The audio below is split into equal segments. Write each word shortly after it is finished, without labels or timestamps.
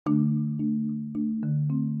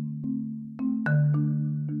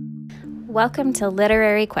Welcome to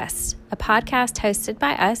Literary Quest, a podcast hosted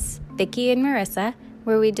by us, Vicki and Marissa,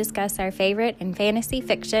 where we discuss our favorite in fantasy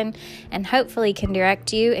fiction and hopefully can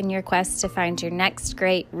direct you in your quest to find your next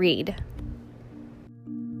great read.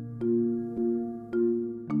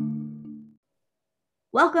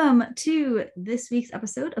 Welcome to this week's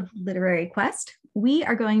episode of Literary Quest. We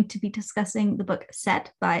are going to be discussing the book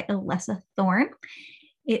Set by Alessa Thorne.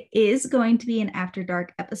 It is going to be an After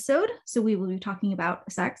Dark episode, so we will be talking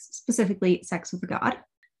about sex, specifically sex with a god.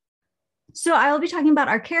 So I will be talking about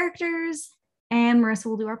our characters, and Marissa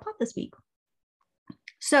will do our plot this week.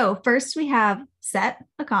 So first we have Set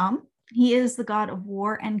Akam. He is the god of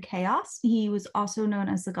war and chaos. He was also known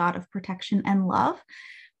as the god of protection and love.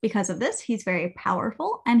 Because of this, he's very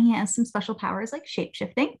powerful, and he has some special powers like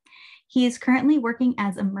shapeshifting. He is currently working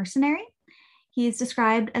as a mercenary. He is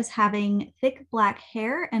described as having thick black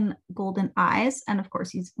hair and golden eyes, and of course,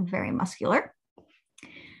 he's very muscular.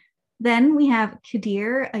 Then we have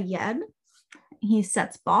Kadir Ayed. He's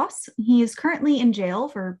Set's boss. He is currently in jail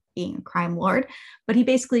for being a crime lord, but he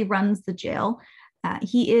basically runs the jail.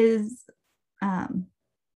 He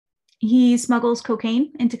smuggles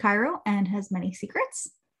cocaine into Cairo and has many secrets.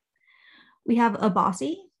 We have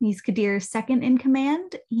Abasi. He's Kadir's second in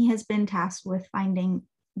command. He has been tasked with finding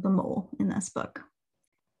the mole in this book.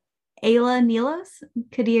 Ayla Nilos,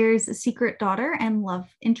 Kadir's secret daughter and love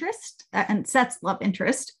interest, and Set's love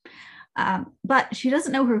interest, but she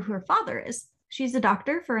doesn't know who her father is. She's a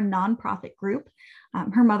doctor for a nonprofit group.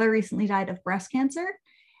 Her mother recently died of breast cancer,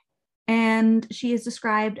 and she is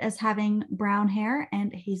described as having brown hair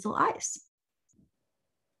and hazel eyes.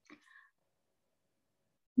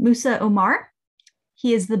 Musa Omar.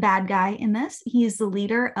 He is the bad guy in this. He is the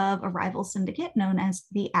leader of a rival syndicate known as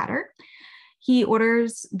the Adder. He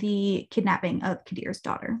orders the kidnapping of Kadir's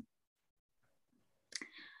daughter.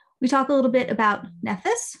 We talk a little bit about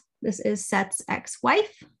Nephis. This is Set's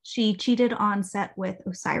ex-wife. She cheated on Set with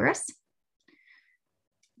Osiris.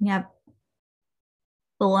 We have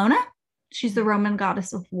Bellona. She's the Roman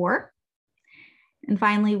goddess of war. And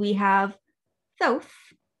finally, we have Thoth.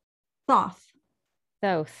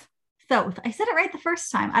 I said it right the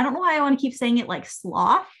first time. I don't know why I want to keep saying it like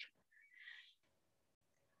sloth.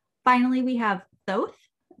 Finally, we have Thoth,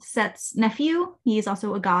 Set's nephew. He is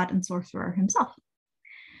also a god and sorcerer himself.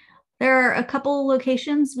 There are a couple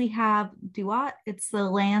locations. We have Duat. It's the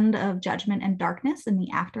land of judgment and darkness in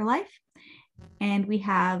the afterlife. And we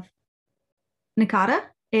have Nakata,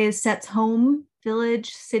 is Set's home village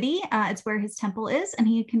city. It's where his temple is, and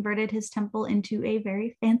he converted his temple into a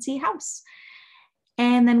very fancy house.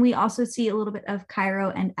 And then we also see a little bit of Cairo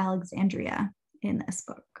and Alexandria in this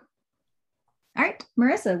book. All right,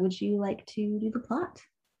 Marissa, would you like to do the plot?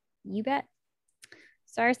 You bet.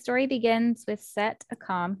 So our story begins with Set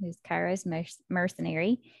Akam, who's Cairo's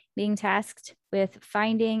mercenary, being tasked with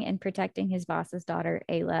finding and protecting his boss's daughter,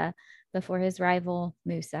 Ayla, before his rival,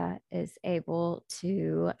 Musa, is able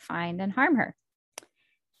to find and harm her.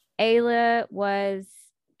 Ayla was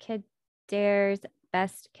Kadir's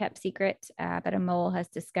best kept secret, but a mole has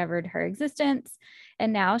discovered her existence,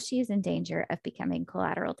 and now she is in danger of becoming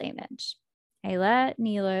collateral damage. Ayla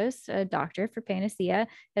Nilos, a doctor for Panacea,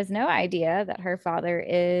 has no idea that her father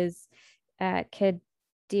is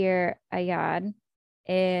Kadir Ayed,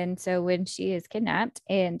 and so when she is kidnapped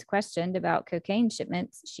and questioned about cocaine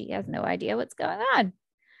shipments, she has no idea what's going on.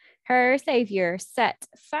 Her savior, Set,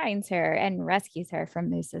 finds her and rescues her from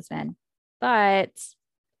Musa's men, but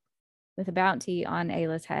with a bounty on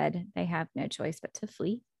Ayla's head, they have no choice but to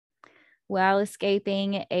flee. While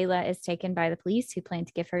escaping, Ayla is taken by the police, who plan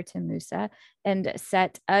to give her to Musa, and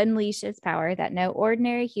Set unleashes power that no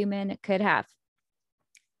ordinary human could have.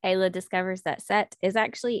 Ayla discovers that Set is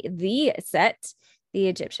actually the Set, the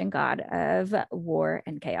Egyptian god of war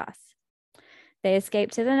and chaos. They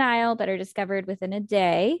escape to the Nile, but are discovered within a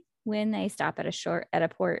day when they stop at a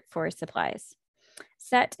port for supplies.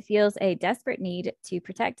 Set feels a desperate need to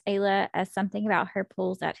protect Ayla, as something about her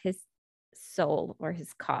pulls at his soul, or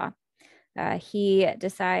his ka. He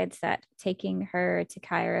decides that taking her to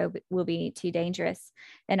Cairo will be too dangerous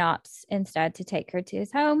and opts instead to take her to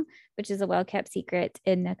his home, which is a well-kept secret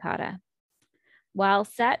in Nakata. While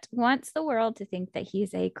Set wants the world to think that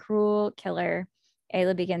he's a cruel killer,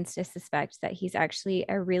 Ayla begins to suspect that he's actually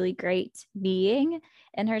a really great being,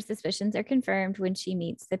 and her suspicions are confirmed when she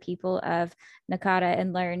meets the people of Nakata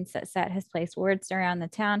and learns that Set has placed wards around the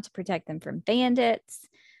town to protect them from bandits.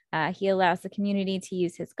 He allows the community to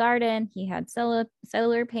use his garden. He had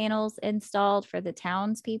solar panels installed for the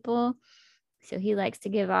townspeople, so he likes to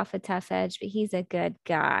give off a tough edge, but he's a good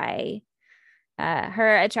guy.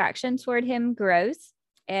 Her attraction toward him grows,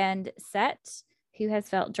 and Set, who has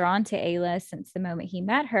felt drawn to Ayla since the moment he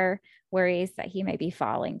met her, worries that he may be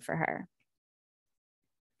falling for her.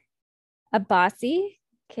 Abbasi,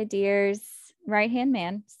 Kadir's right-hand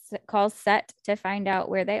man, calls Set to find out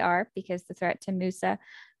where they are because the threat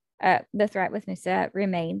with Musa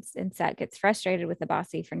remains, and Set gets frustrated with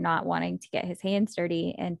Abbasi for not wanting to get his hands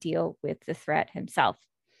dirty and deal with the threat himself.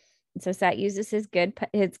 And so Set uses his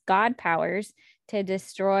god powers to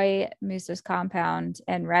destroy Musa's compound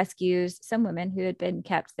and rescues some women who had been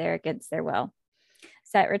kept there against their will.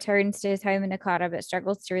 Set returns to his home in Nakata, but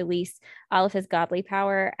struggles to release all of his godly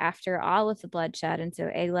power after all of the bloodshed. And so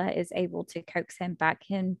Ayla is able to coax him back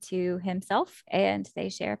into himself, and they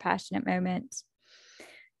share a passionate moment.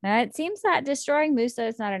 Now, it seems that destroying Musa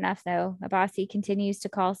is not enough, though. Abbasi continues to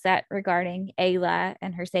call Set regarding Ayla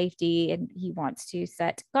and her safety, and he wants to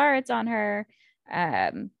set guards on her,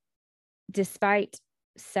 despite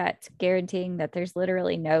Set guaranteeing that there's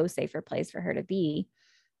literally no safer place for her to be.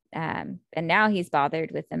 And now he's bothered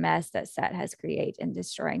with the mess that Set has created in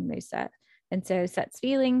destroying Musa. And so Set's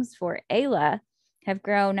feelings for Ayla have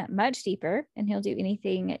grown much deeper, and he'll do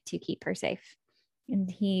anything to keep her safe. And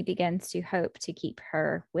he begins to hope to keep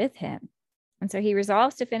her with him. And so he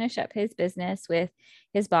resolves to finish up his business with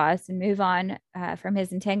his boss and move on from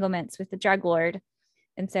his entanglements with the drug lord.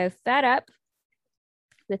 And so, fed up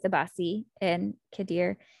with Abbasi and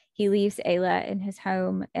Kadir, he leaves Ayla in his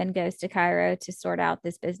home and goes to Cairo to sort out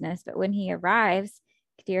this business. But when he arrives,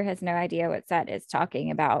 Kadir has no idea what Set is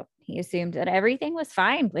talking about. He assumed that everything was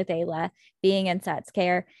fine with Ayla being in Set's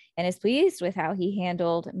care and is pleased with how he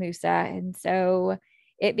handled Musa. And so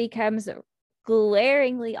it becomes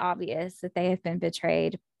glaringly obvious that they have been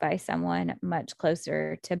betrayed by someone much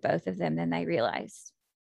closer to both of them than they realized.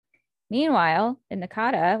 Meanwhile, in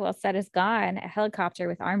Nakata, while Set is gone, a helicopter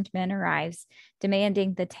with armed men arrives,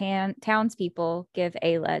 demanding the townspeople give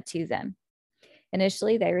Ayla to them.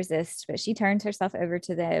 Initially, they resist, but she turns herself over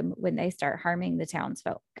to them when they start harming the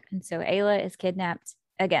townsfolk. And so Ayla is kidnapped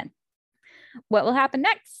again. What will happen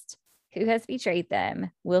next? Who has betrayed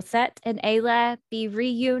them? Will Set and Ayla be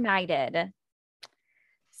reunited?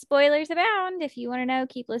 Spoilers abound. If you want to know,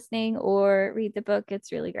 keep listening or read the book.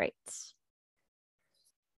 It's really great.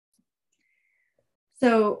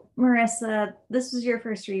 So, Marissa, this was your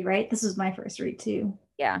first read, right? This was my first read too.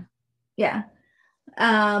 Yeah. Yeah.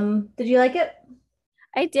 Did you like it?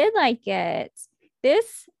 I did like it.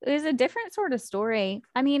 This is a different sort of story.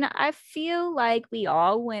 I mean, I feel like we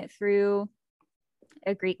all went through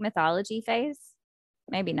a Greek mythology phase.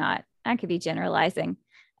 Maybe not. I could be generalizing.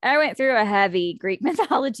 I went through a heavy Greek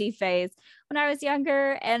mythology phase when I was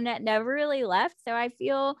younger, and it never really left. So I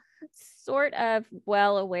feel sort of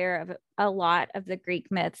well aware of a lot of the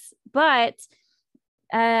Greek myths, but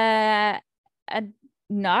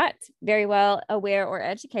not very well aware or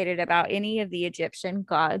educated about any of the Egyptian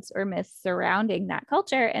gods or myths surrounding that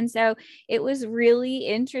culture. And so it was really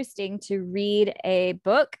interesting to read a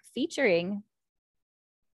book featuring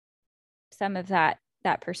some of that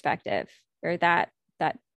perspective or that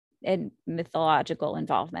in mythological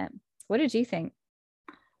involvement. What did you think?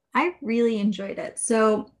 I really enjoyed it.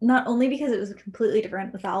 So not only because it was a completely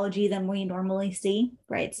different mythology than we normally see,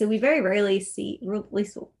 right? So we very rarely see, at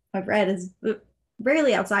least what I've read, is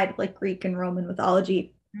rarely outside of like Greek and Roman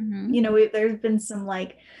mythology. Mm-hmm. You know, there's been some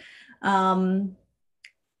like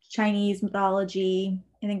Chinese mythology,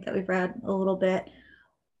 I think, that we've read a little bit,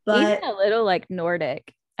 but even a little like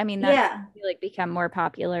Nordic. I mean, that's yeah, like become more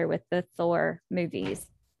popular with the Thor movies.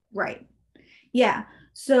 right. Yeah.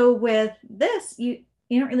 So with this, you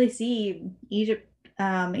don't really see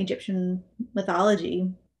Egyptian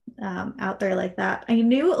mythology out there like that. I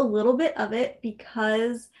knew a little bit of it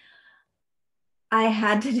because I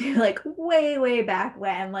had to do like way back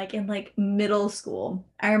when, like in like middle school.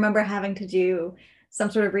 I remember having to do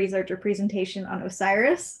some sort of research or presentation on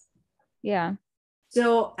Osiris. Yeah.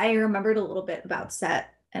 So I remembered a little bit about Set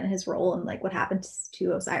and his role and like what happened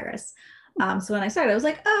to Osiris. So when I started, I was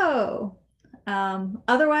like, oh.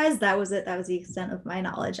 Otherwise, that was it. That was the extent of my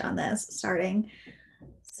knowledge on this starting.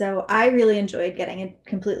 So I really enjoyed getting a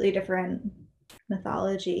completely different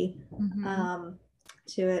mythology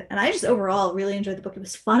to it. And I just overall really enjoyed the book. It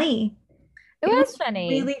was funny. It was funny.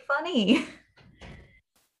 Really funny.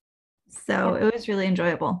 So it was really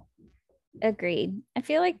enjoyable. Agreed. I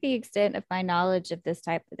feel like the extent of my knowledge of this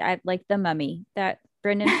type, I like The Mummy, that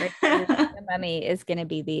Brendan Fraser, The Mummy is going to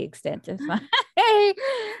be the extent of my.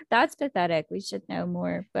 That's pathetic. We should know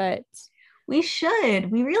more, but we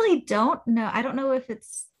should. We really don't know. I don't know if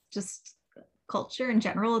it's just culture in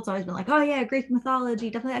general, it's always been like, oh yeah, Greek mythology,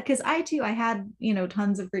 definitely. Because I had,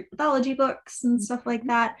 tons of Greek mythology books and stuff like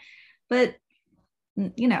that. But,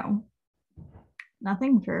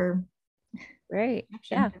 nothing for Right.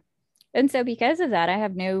 action. Yeah. And so because of that, I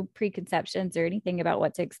have no preconceptions or anything about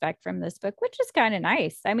what to expect from this book, which is kind of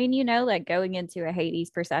nice. I mean, like going into a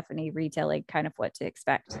Hades Persephone retelling, kind of what to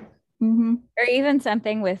expect. Mm-hmm. Or even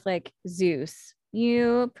something with like Zeus.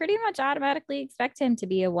 You pretty much automatically expect him to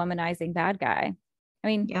be a womanizing bad guy. I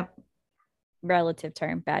mean, Yep. relative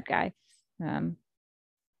term, bad guy.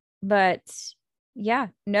 But yeah,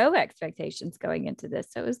 no expectations going into this.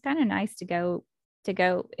 So it was kind of nice to go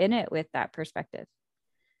in it with that perspective.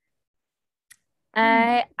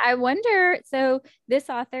 I wonder, so this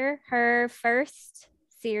author, her first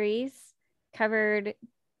series covered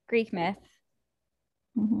Greek myth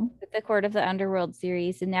with the Court of the Underworld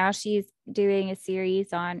series, and now she's doing a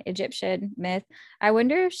series on Egyptian myth. I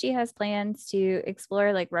wonder if she has plans to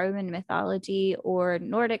explore like Roman mythology or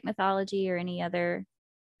Nordic mythology or any other.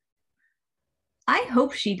 I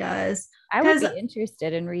hope she does. I would be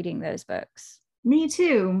interested in reading those books. Me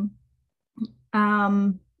too.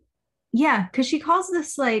 Yeah, because she calls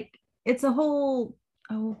this like it's a whole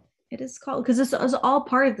it is called because this is all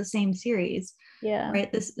part of the same series. Yeah.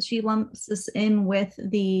 Right. She lumps this in with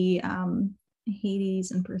the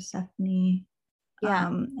Hades and Persephone. Yeah.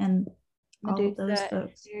 And Medusa, all of those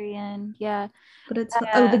folks. Syrian, yeah. But it's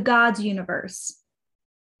the Gods universe.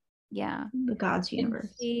 Yeah. The Gods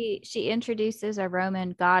universe. And she introduces a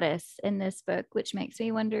Roman goddess in this book, which makes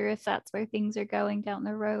me wonder if that's where things are going down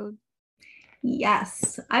the road.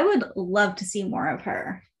 Yes, I would love to see more of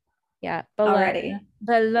her. Yeah, already.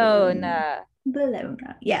 Bellona.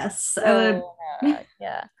 Yes, Bellona. I would.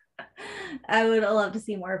 Yeah, I would love to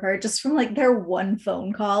see more of her, just from like their one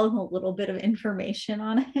phone call and a little bit of information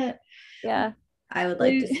on it. Yeah, I would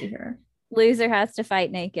like to see her. Loser has to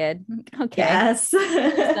fight naked. Okay. Yes.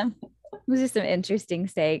 Those are some interesting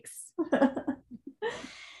stakes.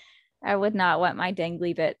 I would not want my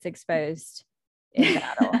dangly bits exposed in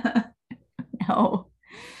battle. No,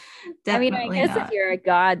 definitely. I mean, I guess if you're a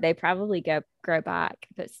god, they probably grow back,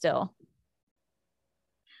 but still.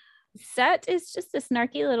 Set is just a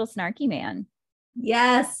snarky little snarky man.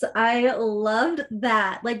 Yes, I loved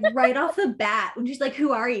that. Like right off the bat, when she's like,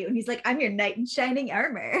 "Who are you?" and he's like, "I'm your knight in shining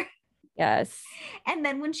armor." Yes. And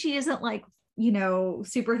then when she isn't like,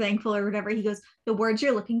 super thankful or whatever, he goes, "The words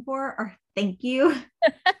you're looking for are thank you."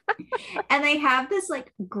 And they have this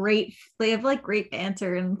like great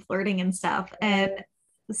banter and flirting and stuff. And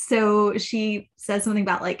so she says something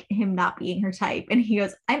about like him not being her type, and he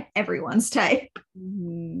goes, "I'm everyone's type."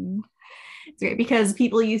 Mm-hmm. It's great because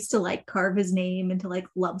people used to like carve his name into like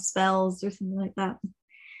love spells or something like that.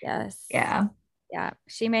 Yes. Yeah. Yeah.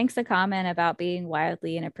 She makes a comment about being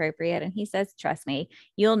wildly inappropriate, and he says, "Trust me,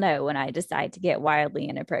 you'll know when I decide to get wildly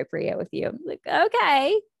inappropriate with you." I'm like,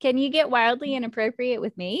 okay, can you get wildly inappropriate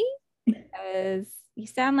with me? Because you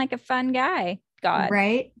sound like a fun guy. God.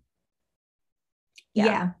 Right?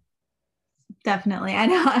 Yeah. Definitely. I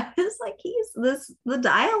know. I was like, the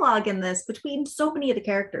dialogue in this between so many of the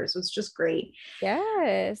characters was just great.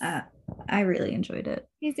 Yes. I really enjoyed it.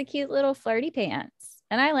 He's a cute little flirty pants.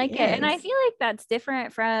 And I like it. And I feel like that's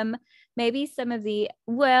different from maybe some of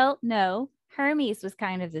no, Hermes was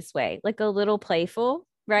kind of this way, like a little playful,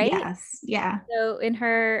 right? Yes. Yeah. So in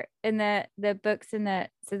the books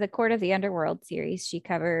the Court of the Underworld series, she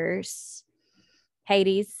covers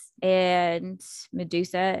Hades and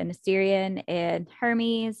Medusa and Assyrian and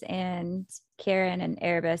Hermes and Charon and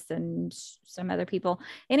Erebus and some other people.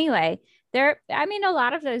 Anyway, a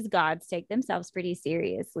lot of those gods take themselves pretty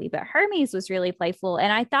seriously, but Hermes was really playful.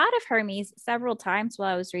 And I thought of Hermes several times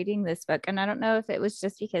while I was reading this book. And I don't know if it was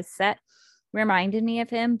just because Set reminded me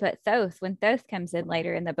of him, but when Thoth comes in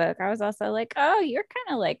later in the book, I was also like, oh, you're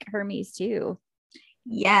kind of like Hermes too.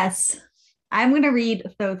 Yes. I'm going to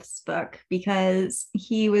read Thoth's book because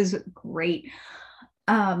he was great.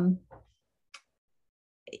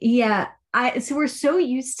 Yeah, so we're so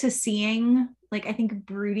used to seeing like I think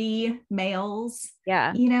broody males.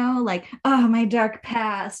 Yeah. Like, oh, my dark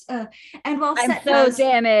past. And while I'm so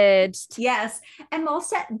damaged. Yes. And while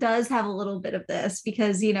Set does have a little bit of this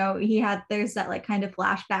because there's that like kind of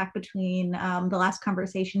flashback between the last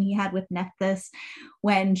conversation he had with Nephthys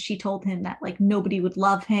when she told him that like nobody would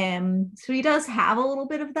love him. So he does have a little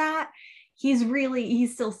bit of that. He's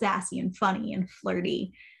still sassy and funny and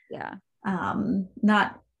flirty. Yeah.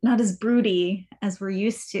 Not as broody as we're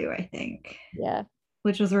used to, I think. Yeah.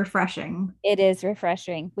 Which was refreshing. It is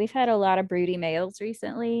refreshing. We've had a lot of broody males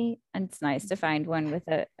recently, and it's nice to find one with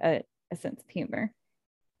a sense of humor.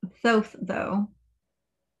 Thoth, though,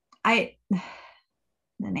 I the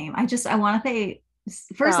name. I want to say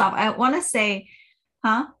first Thoth. off, I want to say,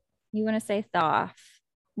 huh? You want to say Thoth.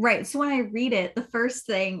 Right. So when I read it, the first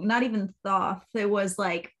thing, not even Thoth, it was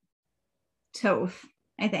like Toth,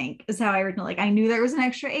 I think, is how I originally, like, I knew there was an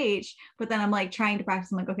extra H, but then I'm like trying to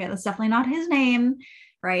practice. I'm like, okay, that's definitely not his name.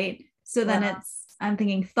 Right. So then Well, I'm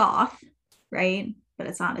thinking Thoth, right? But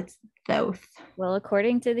it's not, it's Thoth. well,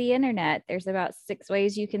 according to the internet, there's about 6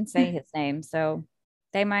 ways you can say his name. So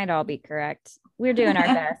they might all be correct. We're doing our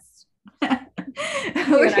best.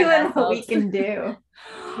 We're doing what we can do.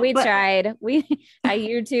 We tried. I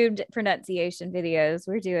YouTubed pronunciation videos.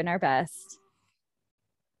 We're doing our best.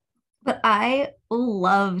 But I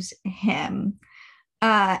loved him.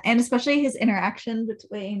 And especially his interaction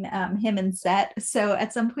between him and Set. So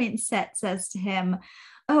at some point, Set says to him,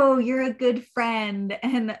 "Oh, you're a good friend,"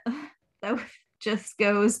 and that just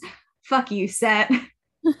goes, "Fuck you, Set."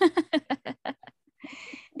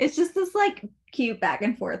 It's just this like cute back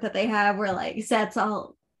and forth that they have, where like Set's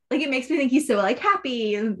all like, it makes me think he's so like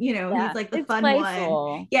happy, and he's like the fun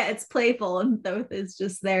playful one. Yeah, it's playful, and Thoth is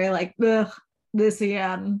just there like, ugh, this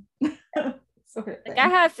again. Sort of like, I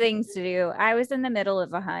have things to do. I was in the middle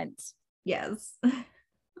of a hunt. Yes.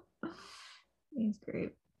 He's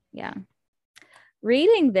great. Yeah.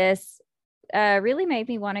 Reading this really made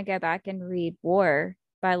me want to go back and read War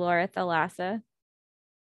by Laura Thalassa.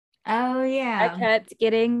 Oh yeah. I kept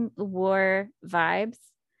getting War vibes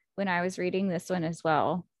when I was reading this one as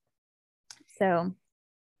well. So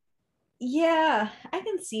yeah, I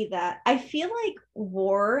can see that. I feel like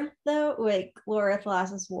War, though, like Laura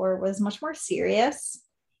Thalassa's War was much more serious.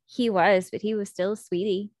 he was, but he was still a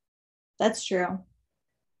sweetie. That's true.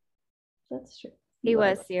 That's true. He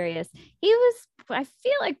was serious. He was, I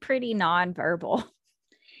feel like, pretty nonverbal.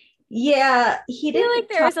 Yeah, he didn't. I feel like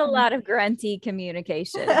there was a lot of grunty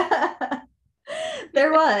communication.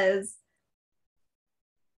 There was.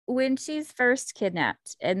 When she's first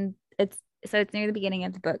kidnapped, and it's near the beginning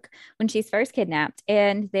of the book, when she's first kidnapped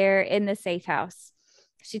and they're in the safe house,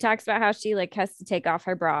 she talks about how she like has to take off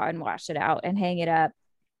her bra and wash it out and hang it up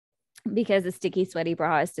because a sticky, sweaty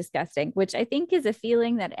bra is disgusting, which I think is a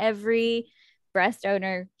feeling that every breast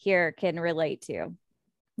owner here can relate to,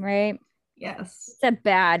 right? Yes. It's a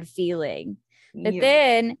bad feeling. But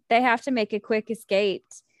then they have to make a quick escape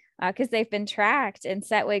because they've been tracked, and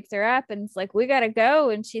Set wakes her up and it's like, we gotta go.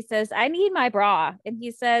 And she says, I need my bra. And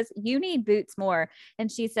he says, you need boots more.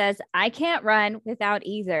 And she says, I can't run without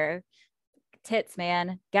either. Tits,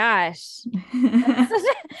 man. Gosh.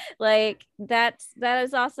 Like that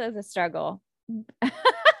is also the struggle.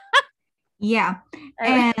 Yeah.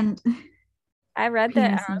 And I read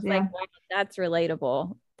that and I was like, wow, that's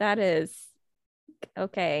relatable. That is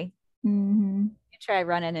okay. Mm-hmm. You try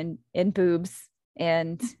running in boobs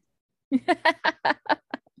and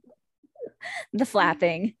the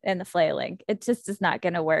flapping and the flailing. It just is not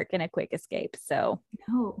going to work in a quick escape. So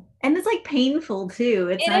no, and it's like painful too.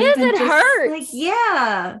 It's not even it just, hurts. Like,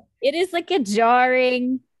 yeah, it is like a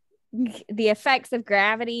jarring. The effects of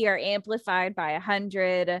gravity are amplified by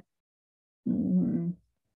 100. Mm-hmm.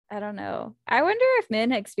 I don't know. I wonder if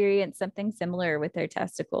men experience something similar with their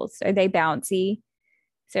testicles. Are they bouncy?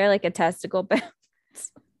 Is there like a testicle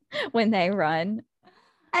bounce when they run?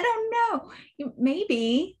 I don't know.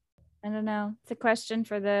 Maybe. I don't know. It's a question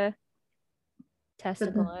for the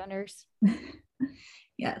testicle owners.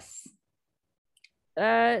 Yes.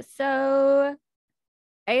 So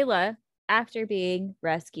Ayla, after being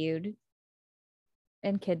rescued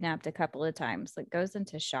and kidnapped a couple of times, like goes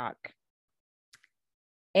into shock.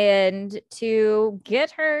 And to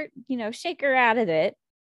get her, shake her out of it,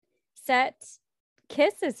 Set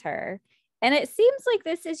kisses her. And it seems like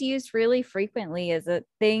this is used really frequently as a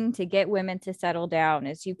thing to get women to settle down,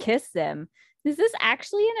 as you kiss them. Is this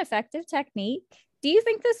actually an effective technique? Do you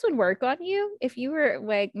think this would work on you if you were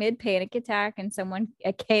like mid panic attack and someone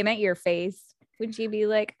came at your face? Would you be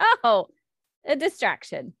like, oh, a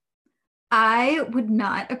distraction? I would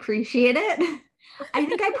not appreciate it. I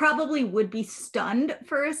think I probably would be stunned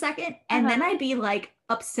for a second, and then I'd be like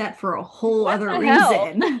upset for a whole other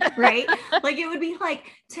reason, right? Like it would be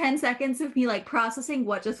like 10 seconds of me like processing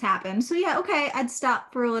what just happened. So yeah, okay, I'd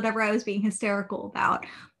stop for whatever I was being hysterical about,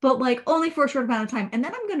 but like only for a short amount of time, and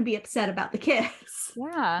then I'm going to be upset about the kiss.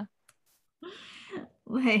 Yeah.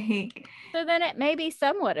 Like, so then it may be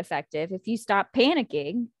somewhat effective if you stop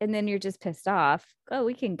panicking and then you're just pissed off. Oh,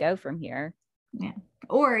 we can go from here. Yeah.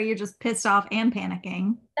 Or you're just pissed off and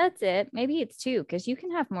panicking. That's it. Maybe it's two, because you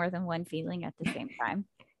can have more than one feeling at the same time.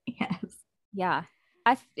 Yes. Yeah.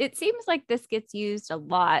 It seems like this gets used a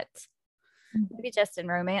lot. Maybe just in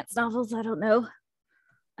romance novels. I don't know.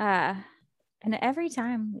 And every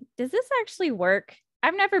time, does this actually work?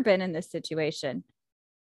 I've never been in this situation.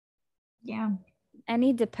 Yeah. I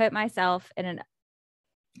need to put myself in a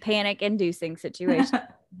panic inducing situation,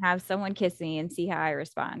 have someone kiss me and see how I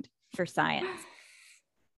respond for science.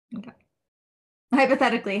 Okay.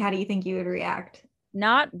 Hypothetically, how do you think you would react?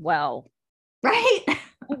 Not well. Right?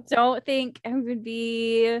 I don't think I would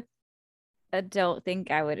be, I don't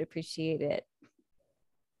think I would appreciate it.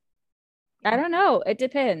 I don't know. It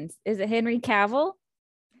depends. Is it Henry Cavill?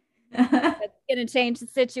 That's going to change the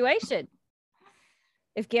situation.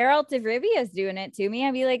 If Geralt of Rivia is doing it to me,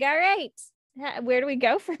 I'd be like, all right, where do we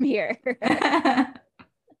go from here?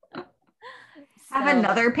 Have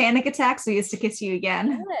another panic attack so he has to kiss you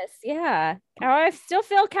again. Yes, yeah. Oh, I still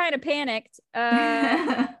feel kind of panicked.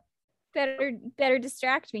 Better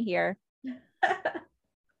distract me here.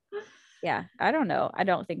 Yeah, I don't know. I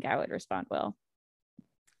don't think I would respond well.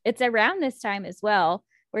 It's around this time as well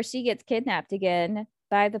where she gets kidnapped again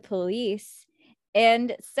by the police,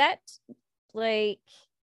 and Set like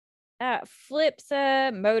flips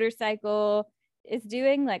a motorcycle, is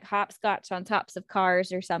doing like hopscotch on tops of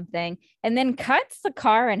cars or something, and then cuts the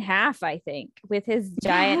car in half, I think, with his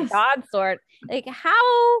giant god sword. Like,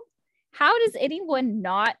 how does anyone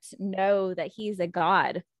not know that he's a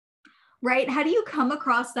god? Right? How do you come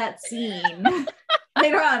across that scene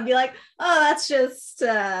later on and be like, oh, that's just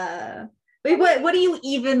wait, what do you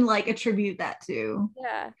even like attribute that to?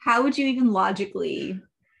 Yeah. How would you even logically,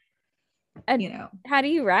 how do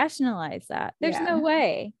you rationalize that? There's no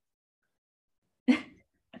way.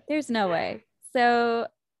 There's no way. So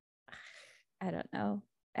I don't know.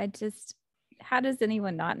 How does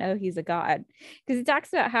anyone not know he's a god? Because he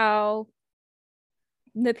talks about how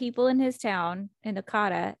the people in his town in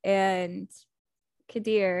Okada and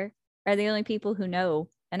Kadir are the only people who know.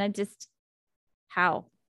 And how?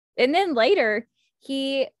 And then later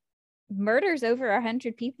he murders over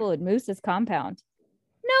 100 people in Moose's compound.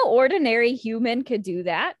 No ordinary human could do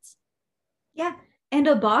that. Yeah. And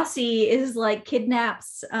Abasi is like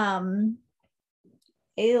kidnaps Ayla.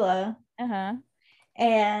 Uh-huh.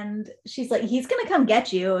 And she's like, he's gonna come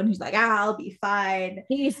get you. And he's like, I'll be fine.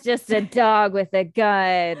 He's just a dog with a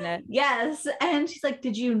gun. Yes. And she's like,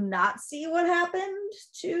 did you not see what happened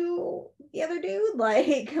to the other dude?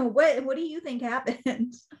 Like, what do you think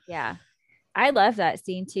happened? Yeah. I love that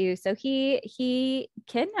scene too. So he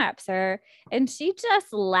kidnaps her and she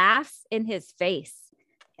just laughs in his face.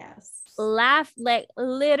 Yes. Laugh, like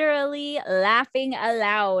literally laughing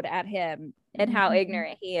aloud at him and how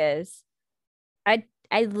ignorant he is.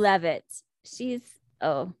 I love it.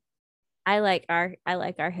 I like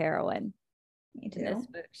our heroine in this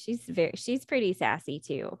book. She's pretty sassy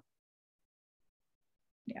too.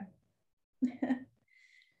 Yeah.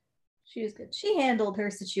 She was good. She handled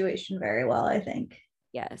her situation very well, I think.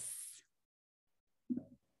 Yes.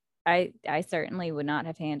 I certainly would not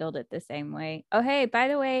have handled it the same way. Oh, hey, by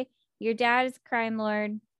the way, your dad is a crime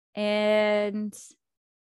lord and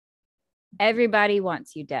everybody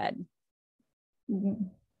wants you dead. Mm-hmm.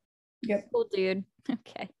 Yep. Cool, dude.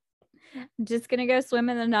 Okay. I'm just gonna go swim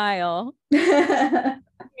in the Nile.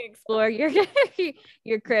 Explore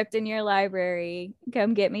your crypt in your library.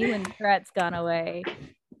 Come get me when the threat's gone away.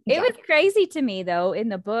 It was crazy to me though in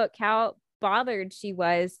the book how bothered she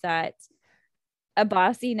was that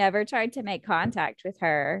Abasi never tried to make contact with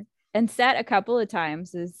her, and Set a couple of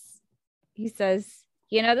times he says,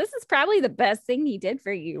 this is probably the best thing he did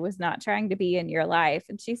for you was not trying to be in your life.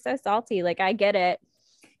 And she's so salty. Like, I get it.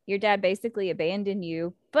 Your dad basically abandoned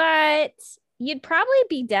you, but you'd probably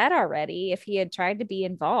be dead already if he had tried to be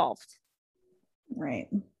involved. Right.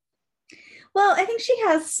 Well, I think she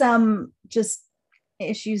has some just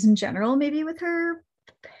issues in general, maybe with her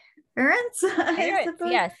parents.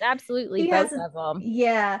 Yes, absolutely. Both of them.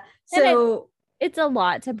 Yeah. So it's a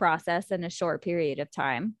lot to process in a short period of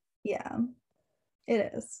time. Yeah,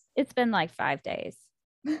 it is. It's been like 5 days.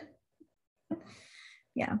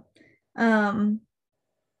 Yeah.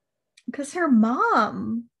 Because her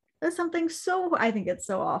mom does something I think it's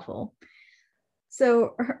so awful.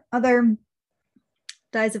 So her mother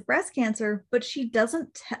dies of breast cancer, but she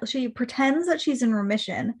she pretends that she's in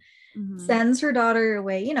remission, sends her daughter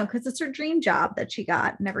away, because it's her dream job that she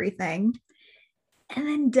got and everything, and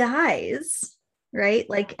then dies, right?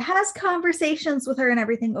 Like has conversations with her and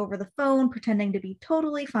everything over the phone, pretending to be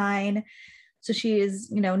totally fine. So she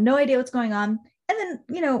is, no idea what's going on. And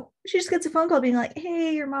then, she just gets a phone call being like,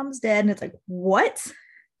 hey, your mom's dead. And it's like, what?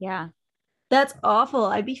 Yeah. That's awful.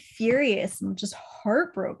 I'd be furious and just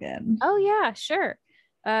heartbroken. Oh, yeah, sure.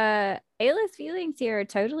 Ayla's feelings here are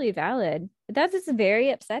totally valid. That's just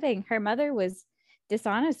very upsetting. Her mother was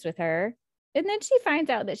dishonest with her And then she finds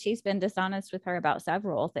out that she's been dishonest with her about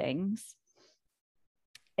several things,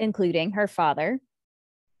 including her father.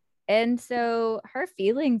 And so her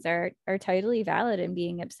feelings are totally valid in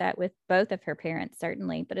being upset with both of her parents,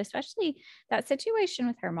 certainly, but especially that situation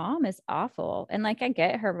with her mom is awful. And like, I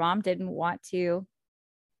get her mom didn't want to,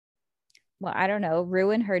 well, I don't know,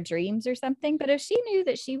 ruin her dreams or something, but if she knew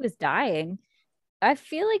that she was dying, I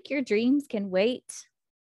feel like your dreams can wait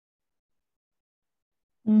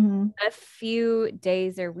a few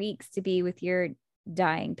days or weeks to be with your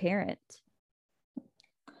dying parent.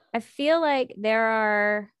 I feel like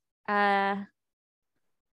there's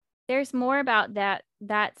more about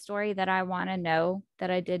that story that I want to know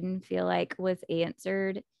that I didn't feel like was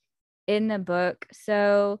answered in the book.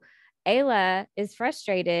 So Ayla is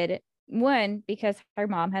frustrated, one, because her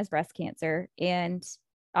mom has breast cancer and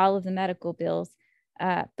all of the medical bills,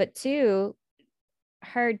 but two,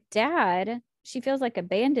 her dad, she feels like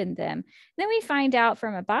abandoned them. Then we find out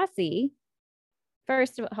from Abasi.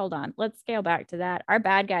 First, hold on, let's scale back to that. Our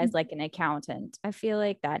bad guy is like an accountant. I feel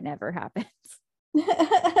like that never happens.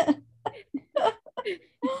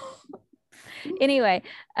 Anyway,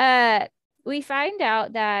 we find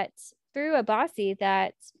out that through Abasi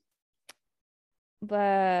that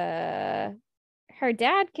her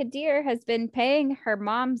dad, Kadir, has been paying her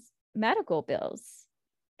mom's medical bills.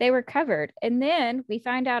 They were covered. And then we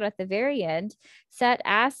find out at the very end, Set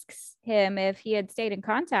asks him if he had stayed in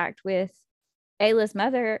contact with Ayla's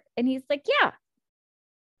mother. And he's like, yeah,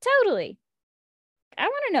 totally. I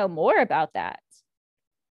want to know more about that.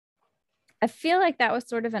 I feel like that was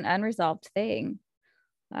sort of an unresolved thing.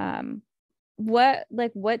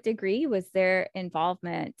 What degree was their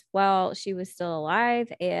involvement while she was still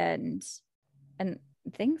alive and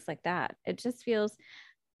things like that? It just feels.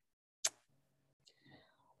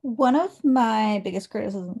 One of my biggest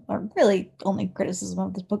criticism, or really only criticism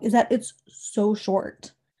of this book, is that it's so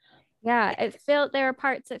short. Yeah, there are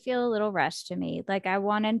parts that feel a little rushed to me. Like I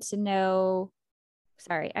wanted to know.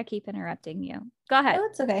 Sorry, I keep interrupting you. Go ahead. Oh,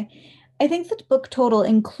 it's okay. I think the book total,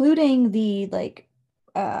 including the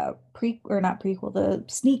the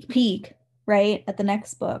sneak peek, right, at the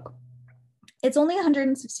next book, it's only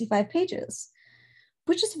 165 pages,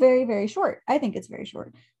 which is very, very short. I think it's very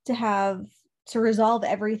short to resolve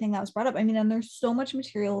everything that was brought up. I mean, and there's so much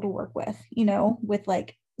material to work with, with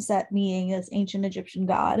like Set being this ancient Egyptian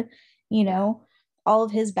god, all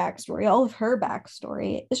of his backstory, all of her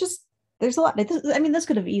backstory. It's just, there's a lot. I mean, this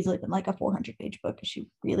could have easily been like a 400-page book if she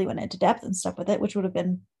really went into depth and stuff with it, which would have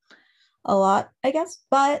been a lot, I guess.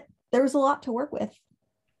 But there was a lot to work with.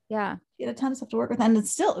 Yeah, she had a ton of stuff to work with, and it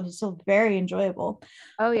was still very enjoyable.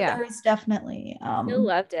 Oh yeah, there was definitely still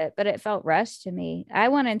loved it, but it felt rushed to me. I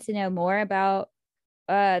wanted to know more about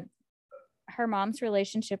her mom's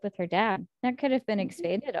relationship with her dad. That could have been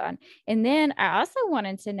expanded on. And then I also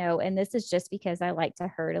wanted to know, and this is just because I like to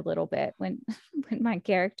hurt a little bit when when my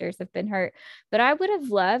characters have been hurt, but I would have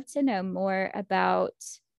loved to know more about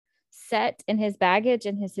Set and his baggage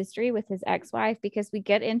and his history with his ex-wife, because we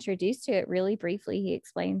get introduced to it really briefly. He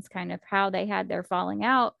explains kind of how they had their falling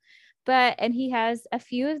out, and he has a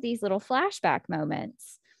few of these little flashback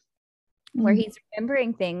moments where he's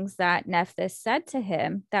remembering things that Nephthys said to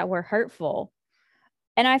him that were hurtful.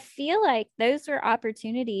 And I feel like those were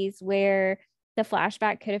opportunities where the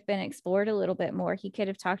flashback could have been explored a little bit more. He could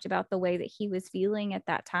have talked about the way that he was feeling at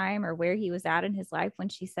that time, or where he was at in his life when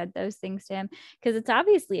she said those things to him, because it's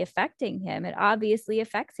obviously affecting him. It obviously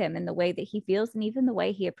affects him in the way that he feels, and even the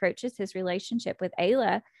way he approaches his relationship with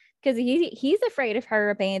Ayla, because he's afraid of her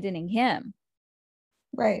abandoning him.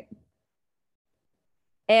 Right.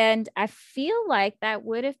 And I feel like that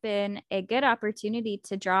would have been a good opportunity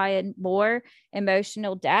to draw in more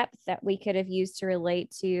emotional depth that we could have used to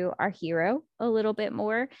relate to our hero a little bit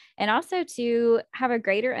more, and also to have a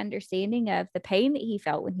greater understanding of the pain that he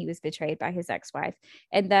felt when he was betrayed by his ex-wife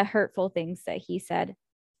and the hurtful things that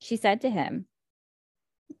she said to him.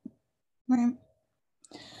 Right.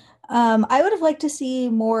 I would have liked to see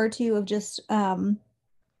more too of just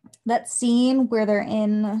that scene where they're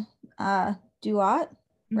in Duat,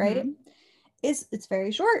 right? Mm-hmm. It's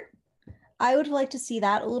very short. I would like to see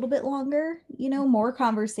that a little bit longer, more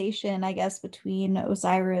conversation, I guess, between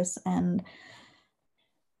Osiris and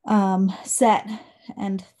Set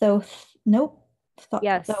and Thoth. Nope.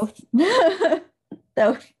 Yes. Thoth.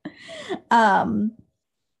 Thoth.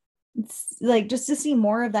 It's like just to see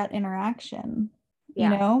more of that interaction,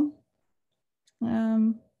 Yeah.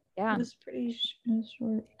 It was pretty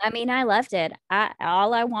short. I mean, I loved it.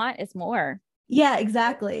 All I want is more. Yeah,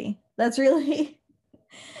 exactly. That's really,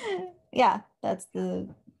 yeah, that's the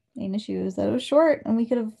main issue, is that it was short, and we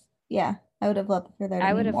could have, I would have loved for there to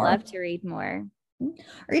I be would have more. loved to read more.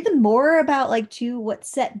 Or even more about like too what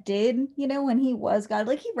Set did, you know, when he was God.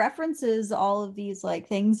 Like he references all of these like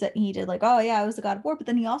things that he did, like, oh yeah, I was the god of war, but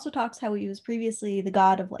then he also talks how he was previously the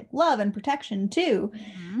god of like love and protection too.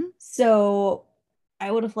 Mm-hmm. So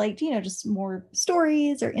I would have liked, you know, just more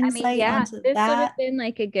stories or I mean, insight yeah, onto this would have that. been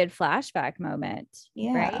like a good flashback moment,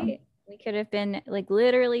 Yeah. right? We could have been like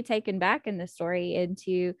literally taken back in the story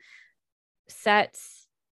into Set's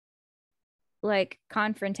like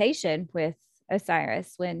confrontation with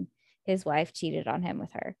Osiris when his wife cheated on him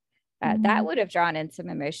with her. That would have drawn in some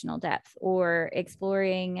emotional depth, or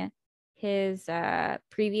exploring his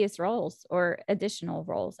previous roles or additional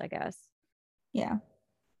roles, I guess. Yeah.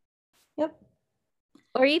 Yep.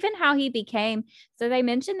 Or even how he became. So they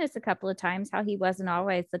mentioned this a couple of times, how he wasn't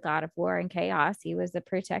always the god of war and chaos. He was a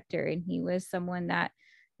protector, and he was someone that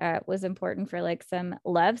was important for like some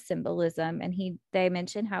love symbolism. And they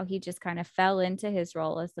mentioned how he just kind of fell into his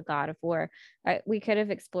role as the god of war. We could have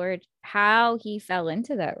explored how he fell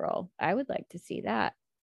into that role. I would like to see that.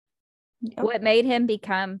 Yep. What made him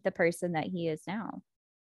become the person that he is now?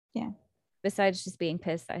 Yeah. Besides just being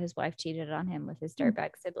pissed that his wife cheated on him with his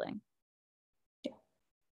dirtbag sibling.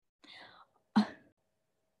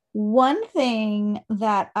 One thing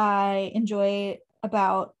that I enjoy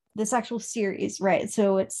about this actual series, right?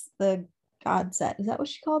 So it's the God Set. Is that what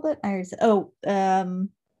she called it? I already said. Oh,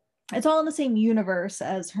 it's all in the same universe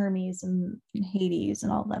as Hermes and Hades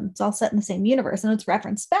and all of them. It's all set in the same universe, and it's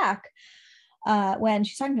referenced back when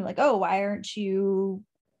she's talking to him, like, "Oh, why aren't you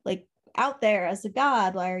like out there as a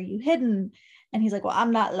god? Why are you hidden?" And he's like, "Well,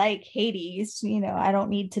 I'm not like Hades. You know, I don't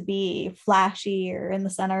need to be flashy or in the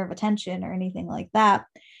center of attention or anything like that."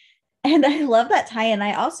 And I love that tie-in.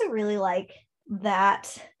 I also really like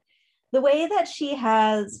that the way that she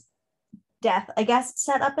has death, I guess,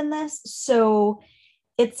 set up in this. So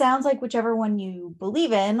it sounds like whichever one you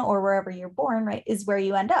believe in or wherever you're born, right, is where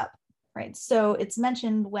you end up, right? So it's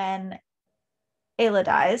mentioned when Ayla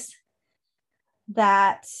dies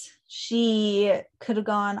that she could have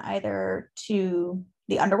gone either to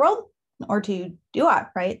the underworld or to Duat,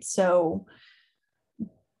 right? So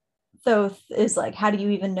Thoth is like, how do you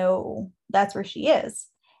even know that's where she is?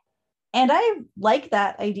 And I like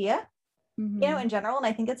that idea, you know, in general. And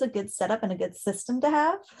I think it's a good setup and a good system to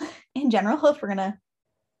have in general if we're gonna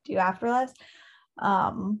do afterlives.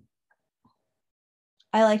 I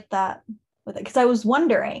liked that with it because I was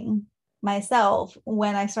wondering myself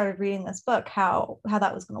when I started reading this book how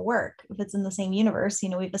that was going to work. If it's in the same universe, you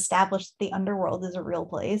know, we've established the underworld is a real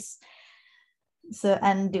place, so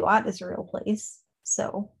and Duat is a real place.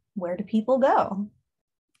 So where do people go?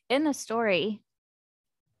 In the story,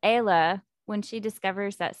 Ayla, when she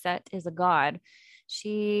discovers that Set is a god,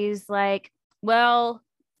 she's like, well,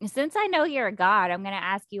 since I know you're a god, I'm going to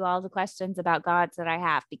ask you all the questions about gods that I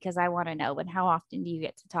have because I want to know. And how often do you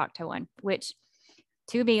get to talk to one? Which,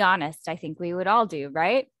 to be honest, I think we would all do,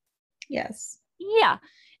 right? Yes. Yeah.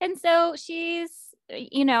 And so she's,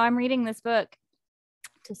 you know, I'm reading this book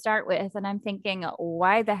to start with, and I'm thinking,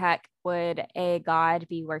 why the heck would a god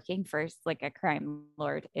be working for like a crime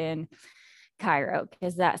lord in Cairo?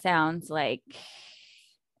 Because that sounds like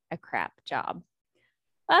a crap job.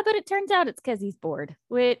 But it turns out it's because he's bored,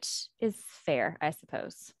 which is fair, I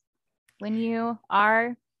suppose. When you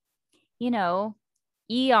are, you know,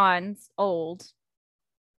 eons old,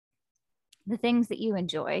 the things that you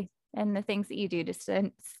enjoy and the things that you do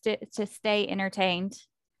to stay entertained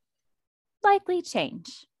likely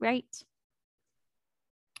change, right?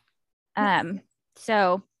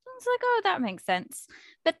 So it's like, oh, that makes sense.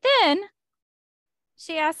 But then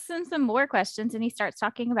she asks him some more questions and he starts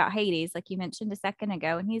talking about Hades, like you mentioned a second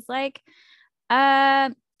ago. And he's like,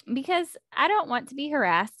 because I don't want to be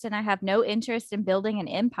harassed and I have no interest in building an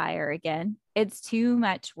empire again. It's too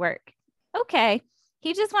much work. Okay.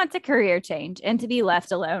 He just wants a career change and to be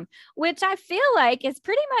left alone, which I feel like is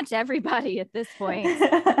pretty much everybody at this point.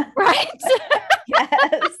 Right?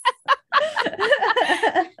 Yes.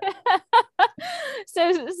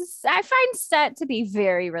 So I find Set to be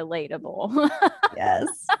very relatable. Yes.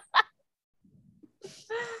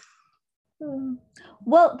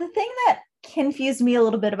 Well, the thing that confused me a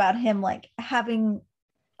little bit about him, like having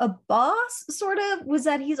a boss, sort of, was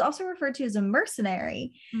that he's also referred to as a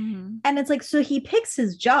mercenary. Mm-hmm. And it's like, so he picks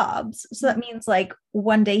his jobs. So that means like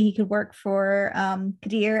one day he could work for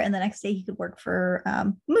Kadir and the next day he could work for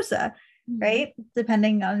Musa, right?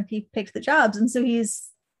 Depending on if he picked the jobs. And so he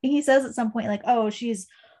says at some point, like, oh, she's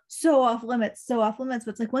so off limits. But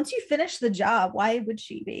it's like, once you finish the job, why would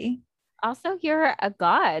she be? Also, you're a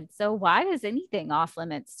god. So why is anything off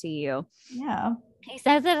limits to you? Yeah. He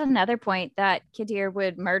says at another point that Kadir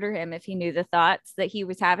would murder him if he knew the thoughts that he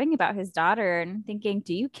was having about his daughter. And thinking,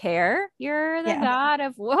 do you care? You're the Yeah. god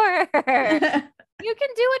of war. You can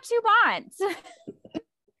do what you want.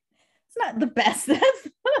 It's not the best.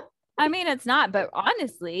 I mean, it's not, but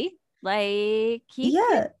honestly, like he Yeah.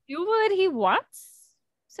 can do what he wants.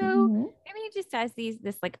 So Mhm. maybe he just has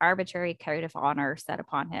this like arbitrary code of honor set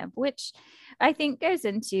upon him, which I think goes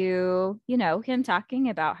into, him talking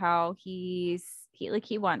about how he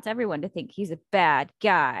wants everyone to think he's a bad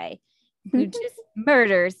guy who just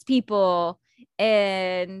murders people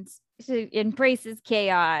and embraces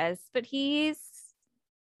chaos, but he's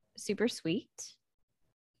super sweet.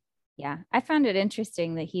 Yeah, I found it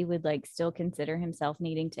interesting that he would like still consider himself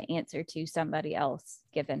needing to answer to somebody else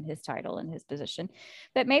given his title and his position.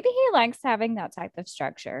 But maybe he likes having that type of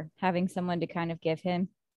structure, having someone to kind of give him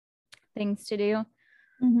things to do.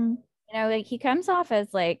 Mhm. Like he comes off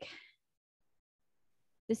as like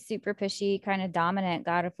the super pushy, kind of dominant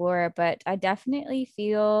god of war, but I definitely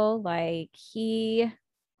feel like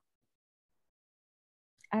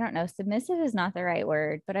I don't know, submissive is not the right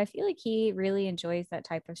word, but I feel like he really enjoys that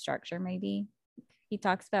type of structure. Maybe he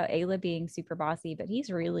talks about Ayla being super bossy, but he's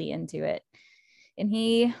really into it. And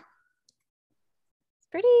he's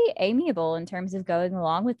pretty amiable in terms of going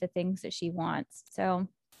along with the things that she wants. So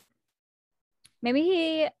maybe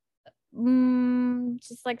he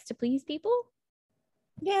just likes to please people.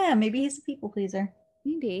 Yeah, maybe he's a people pleaser.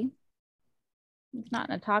 Maybe. It's not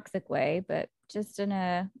in a toxic way, but just in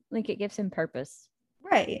a, like, it gives him purpose.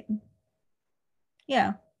 Right.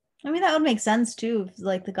 Yeah. I mean, that would make sense too, if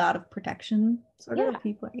like the god of protection sort Yeah. of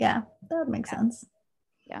people. Yeah, that would make sense.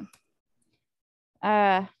 Yeah.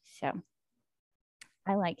 So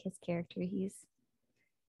I like his character. He's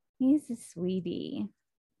a sweetie.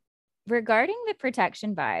 Regarding the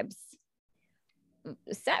protection vibes,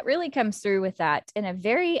 Set really comes through with that in a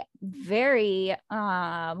very, very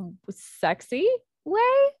sexy way.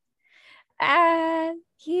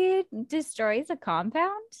 He destroys a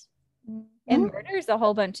compound and murders a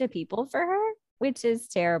whole bunch of people for her, which is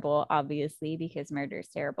terrible, obviously, because murder is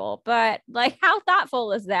terrible. But like, how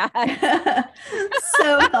thoughtful is that?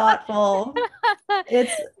 So thoughtful.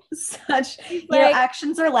 It's such, like,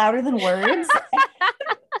 actions are louder than words.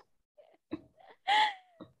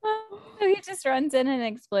 So he just runs in and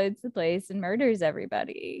explodes the place and murders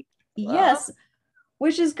everybody. Yes,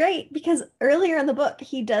 which is great because earlier in the book,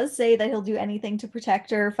 he does say that he'll do anything to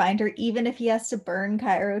protect her, find her, even if he has to burn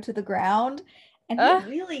Cairo to the ground. And he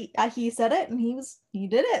really, he said it and he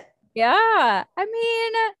did it. Yeah. I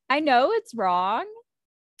mean, I know it's wrong,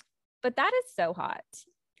 but that is so hot.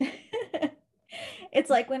 It's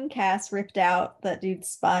like when Cass ripped out that dude's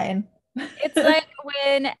spine. It's like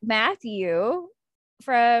when Matthew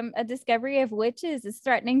from A Discovery of Witches is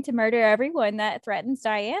threatening to murder everyone that threatens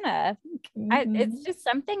Diana. It's just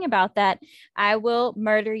something about that. I will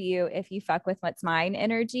murder you if you fuck with what's mine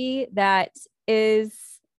energy that is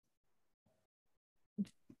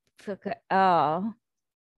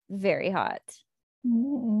very hot.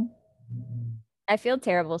 I feel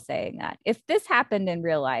terrible saying that. If this happened in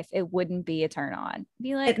real life, it wouldn't be a turn on.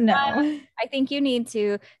 Be like, no. I think you need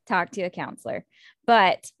to talk to a counselor.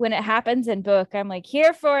 But when it happens in book, I'm like,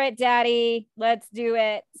 here for it, daddy. Let's do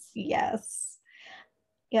it. Yes.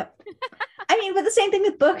 Yep. I mean, but the same thing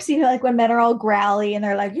with books, like when men are all growly and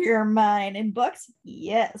they're like, you're mine. In books,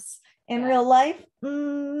 yes. In real life,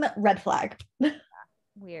 red flag.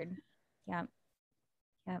 Weird. Yeah.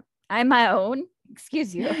 Yeah. I'm my own.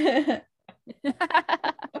 Excuse you.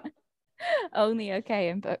 Only okay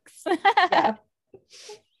in books. Yeah.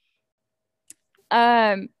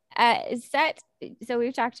 Set, so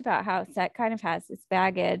we've talked about how Set kind of has this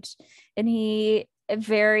baggage, and he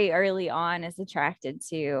very early on is attracted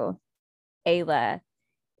to Ayla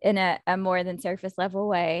in a more than surface level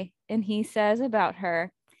way. And he says about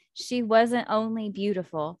her, she wasn't only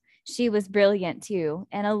beautiful, she was brilliant too,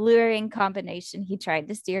 an alluring combination he tried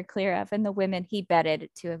to steer clear of, and the women he betted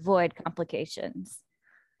to avoid complications.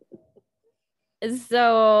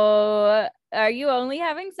 So, are you only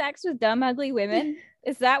having sex with dumb, ugly women?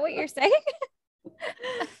 Is that what you're saying?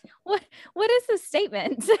 What is the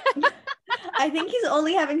statement? I think he's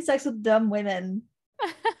only having sex with dumb women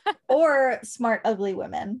or smart, ugly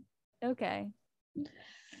women. Okay.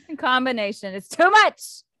 In combination, it's too much.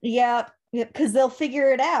 Yep. Because they'll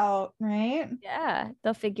figure it out, right? Yeah,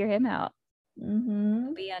 they'll figure him out.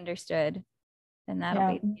 Mm-hmm. Be understood, and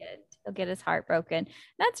that'll be good. He'll get his heart broken.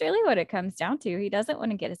 That's really what it comes down to. He doesn't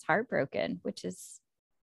want to get his heart broken, which is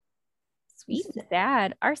sweet and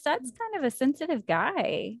sad. Our Set's kind of a sensitive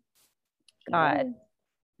guy. God,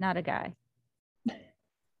 not a guy.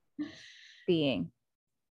 Being.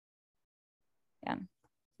 Yeah.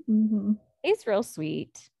 Mm-hmm. He's real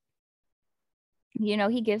sweet. You know,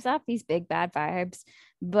 he gives off these big bad vibes,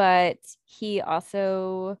 but he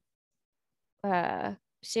also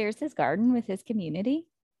shares his garden with his community.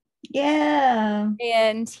 Yeah.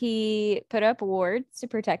 And he put up wards to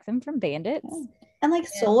protect them from bandits. And like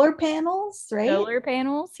solar panels, right? Solar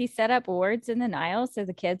panels. He set up wards in the Nile so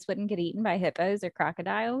the kids wouldn't get eaten by hippos or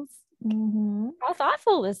crocodiles. Mm-hmm. How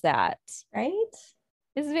thoughtful is that? Right?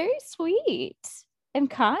 It's very sweet and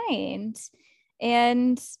kind.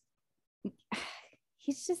 And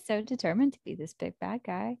he's just so determined to be this big bad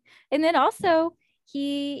guy. And then also,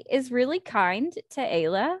 he is really kind to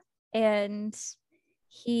Ayla, and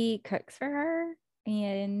he cooks for her,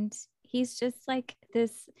 and he's just like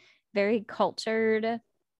this very cultured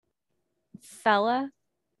fella.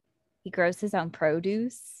 He grows his own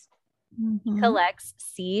produce. Mm-hmm. He collects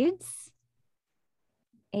seeds,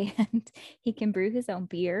 and he can brew his own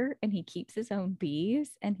beer, and he keeps his own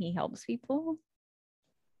bees, and he helps people.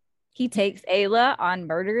 He takes Ayla on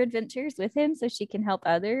murder adventures with him so she can help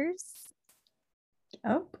others.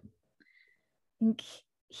 Oh.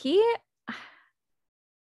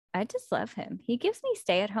 I just love him. He gives me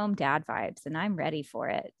stay-at-home dad vibes, and I'm ready for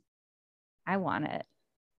it. I want it.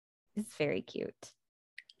 It's very cute.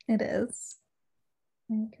 It is.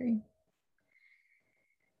 I agree.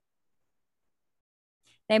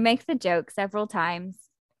 They make the joke several times,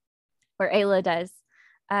 or Ayla does,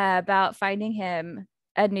 about finding him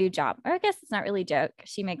a new job. Or I guess it's not really a joke.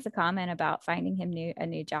 She makes a comment about finding him a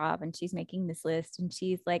new job, and she's making this list, and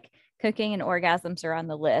she's like, cooking and orgasms are on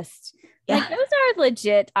the list. Yeah. Like, those are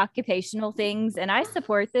legit occupational things, and I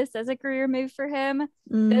support this as a career move for him.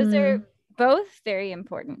 Those are both very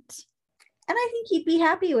important. And I think he'd be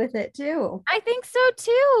happy with it too. I think so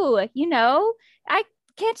too. You know,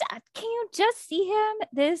 can you just see him,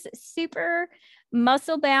 this super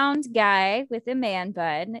muscle bound guy with a man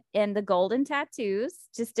bun and the golden tattoos,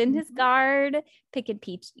 just in his garden picking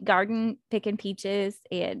peaches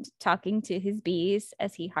and talking to his bees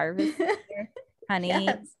as he harvests their honey.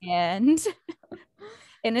 Yes. And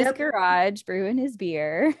in his garage brewing his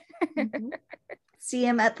beer. See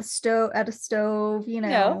him at a stove, you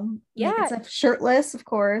know. Yeah. Shirtless, of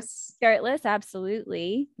course. Shirtless,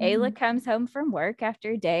 absolutely. Ayla comes home from work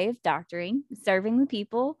after a day of doctoring, serving the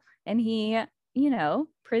people, and he, you know,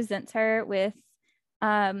 presents her with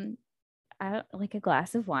like a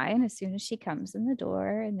glass of wine as soon as she comes in the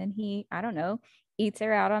door. And then he, I don't know, eats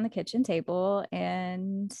her out on the kitchen table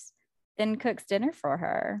and then cooks dinner for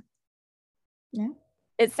her. Yeah.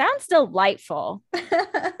 It sounds delightful.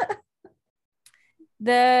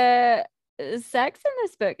 The sex in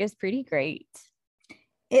this book is pretty great.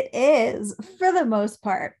 It is, for the most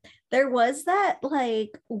part. There was that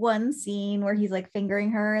like one scene where he's like fingering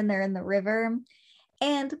her and they're in the river,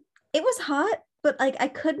 and it was hot, but like I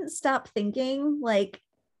couldn't stop thinking like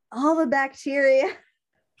all the bacteria.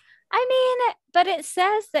 I mean, but it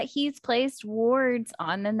says that he's placed wards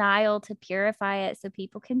on the Nile to purify it so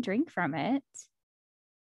people can drink from it.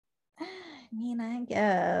 I mean, I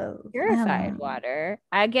guess purified water.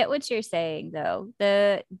 I get what you're saying, though.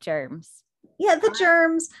 The germs. Yeah, the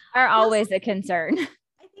germs are always a concern.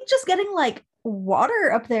 I think just getting like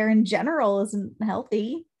water up there in general isn't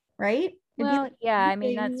healthy, right? Well, yeah, I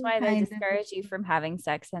mean, that's why they discourage you from having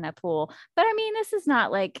sex in a pool. But I mean, this is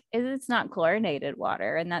not like, it's not chlorinated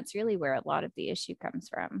water. And that's really where a lot of the issue comes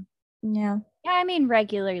from. Yeah. Yeah, I mean,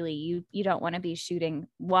 regularly, you don't want to be shooting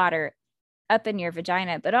water up in your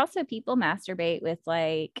vagina, but also people masturbate with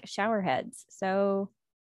like shower heads. So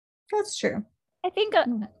that's true. I think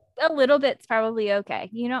a little bit's probably okay.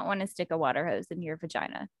 You don't want to stick a water hose in your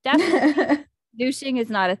vagina. Definitely douching is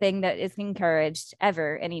not a thing that is encouraged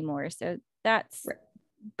ever anymore. So that's right.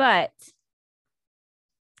 But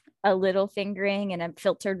a little fingering in a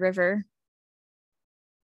filtered river,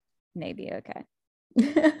 maybe okay.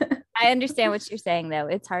 I understand what you're saying, though.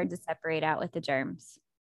 It's hard to separate out with the germs.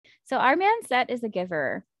 So our man Set is a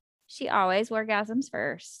giver. She always orgasms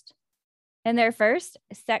first. In their first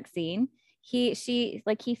sex scene, he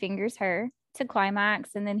fingers her to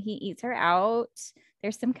climax, and then he eats her out.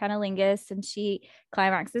 There's some cunnilingus, and she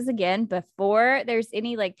climaxes again before there's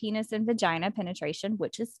any like penis and vagina penetration,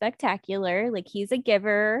 which is spectacular. Like, he's a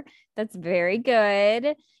giver. That's very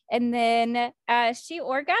good. And then she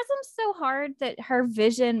orgasms so hard that her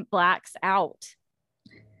vision blacks out.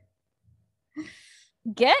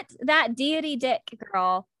 Get that deity dick,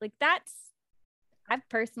 girl. Like, I've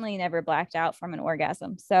personally never blacked out from an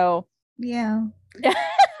orgasm. So yeah. I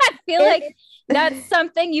feel like that's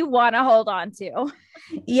something you want to hold on to.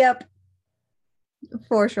 Yep.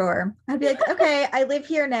 For sure. I'd be like, okay, I live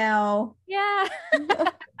here now. Yeah.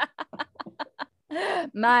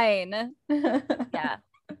 Mine. Yeah.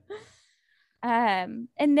 And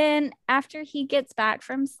then after he gets back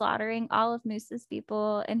from slaughtering all of Moose's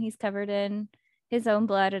people and he's covered in his own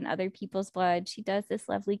blood and other people's blood, she does this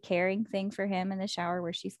lovely caring thing for him in the shower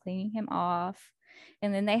where she's cleaning him off.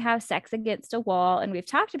 And then they have sex against a wall. And we've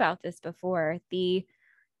talked about this before. The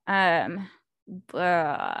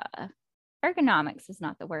ergonomics is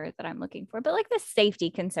not the word that I'm looking for, but like the safety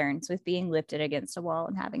concerns with being lifted against a wall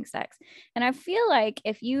and having sex. And I feel like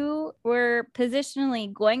if you were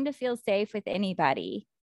positionally going to feel safe with anybody,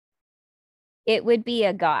 it would be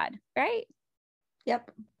a god, right?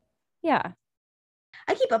 Yep. Yeah.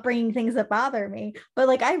 I keep up bringing things that bother me, but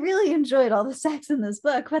like I really enjoyed all the sex in this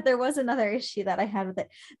book. But there was another issue that I had with it.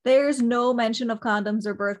 There's no mention of condoms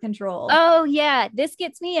or birth control. Oh yeah, this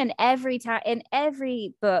gets me in every time, in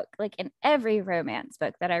every book, like in every romance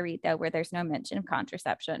book that I read, though, where there's no mention of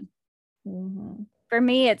contraception. Mm-hmm. For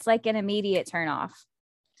me, it's like an immediate turn off.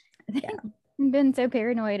 Yeah. I've been so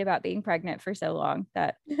paranoid about being pregnant for so long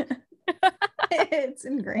that it's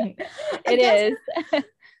ingrained. It is.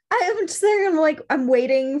 I'm just there. I'm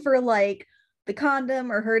waiting for like the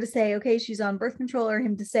condom or her to say, okay, she's on birth control, or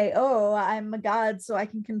him to say, oh, I'm a god, so I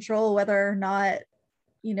can control whether or not,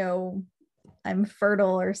 you know, I'm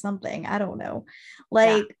fertile or something. I don't know.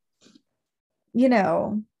 Like, you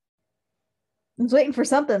know, I was waiting for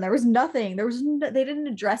something. There was nothing. They didn't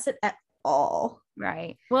address it at all.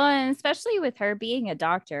 Right. Well, and especially with her being a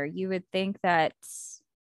doctor, you would think that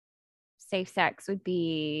safe sex would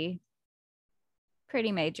be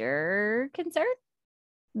pretty major concern.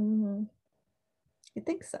 Mm-hmm. I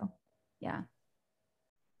think so. Yeah.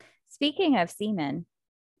 Speaking of semen,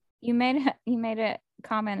 you made a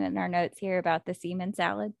comment in our notes here about the semen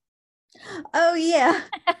salad. Oh yeah.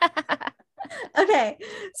 Okay,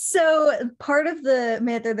 so part of the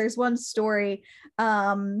myth, or there's one story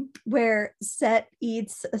where Set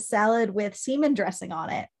eats a salad with semen dressing on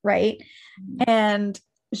it, right? Mm-hmm. And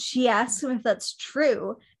she asks him if that's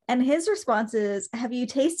true. And his response is, have you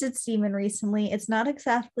tasted semen recently? It's not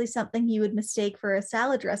exactly something you would mistake for a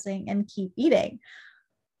salad dressing and keep eating.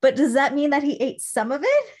 But does that mean that he ate some of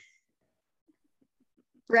it?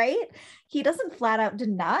 Right? He doesn't flat out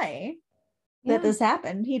deny that this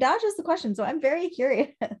happened. He dodges the question. So I'm very curious.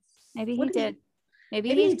 Maybe he did.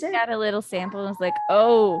 Maybe he got a little sample and was like,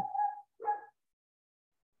 oh.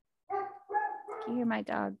 Can you hear my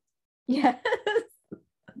dog? Yes.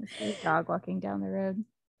 Dog walking down the road.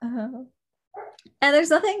 And there's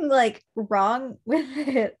nothing like wrong with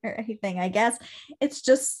it or anything, I guess. It's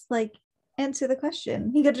just like, answer the question.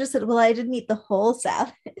 He could have just said, well, I didn't eat the whole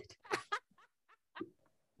salad.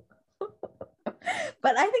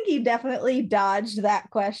 But I think he definitely dodged that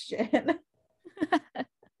question.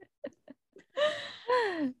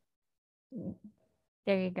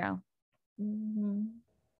 There you go. Mm-hmm.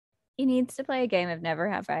 He needs to play a game of Never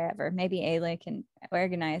Have I Ever. Maybe Ayla can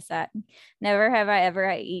organize that. Never have I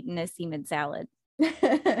ever eaten a semen salad.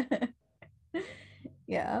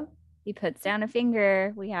 Yeah. He puts down a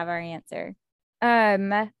finger. We have our answer.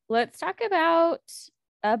 Let's talk about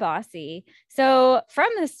Abasi. So from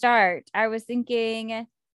the start, I was thinking,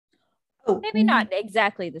 maybe not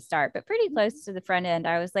exactly the start, but pretty close to the front end.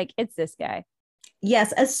 I was like, it's this guy.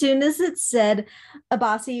 Yes, as soon as it said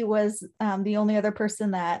Abasi was the only other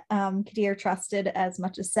person that Kadir trusted as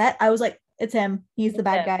much as Set, I was like, it's him. He's the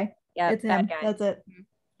bad guy. Yeah, it's him. Guy. That's it.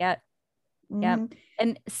 Yeah. Yeah.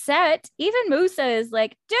 And Set, even Musa is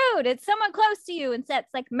like, dude, it's someone close to you. And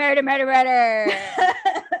Set's like, murder, murder, murder. Man,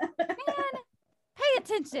 pay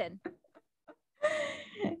attention.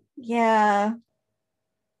 Yeah.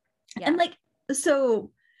 And like,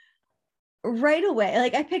 so right away,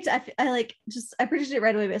 like I predicted it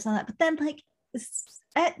right away based on that, but then like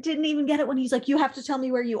Set didn't even get it when he's like, you have to tell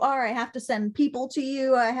me where you are, I have to send people to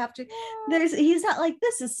you, I have to he's not like,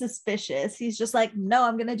 this is suspicious. He's just like, no,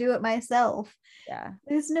 I'm gonna do it myself. Yeah,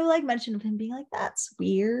 there's no like mention of him being like, that's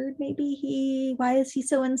weird, why is he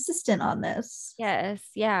so insistent on this? Yes.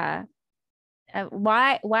 Yeah.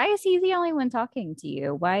 Why is he the only one talking to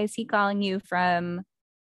you? Why is he calling you from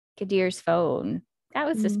Kadir's phone? That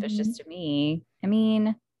was suspicious to me. I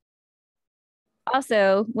mean,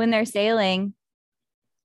 also when they're sailing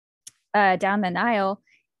down the Nile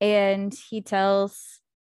and he tells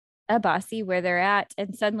Abasi where they're at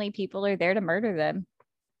and suddenly people are there to murder them.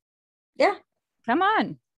 Yeah. Come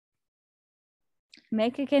on.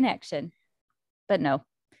 Make a connection. But no,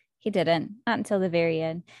 he didn't. Not until the very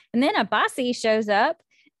end. And then Abasi shows up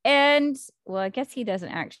and, well, I guess he doesn't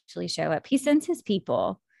actually show up. He sends his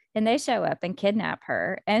people. And they show up and kidnap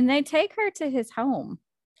her and they take her to his home.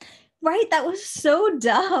 Right. That was so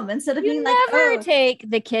dumb. Instead of You being never like, oh, take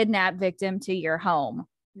the kidnapped victim to your home.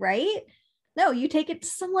 right. No, you take it to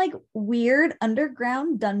some like weird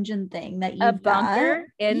underground dungeon thing that you've A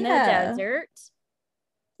bunker in the desert.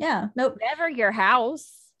 Yeah. Nope. Never your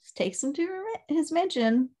house. Just takes him to his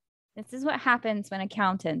mansion. This is what happens when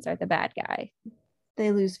accountants are the bad guy.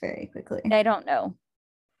 They lose very quickly. They don't know.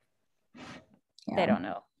 Yeah. They don't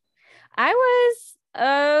know. I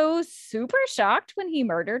was super shocked when he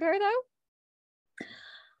murdered her, though.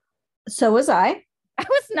 So was I. I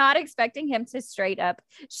was not expecting him to straight up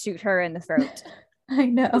shoot her in the throat. I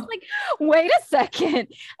know. I was like, wait a second.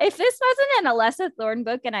 If this wasn't an Alessa Thorne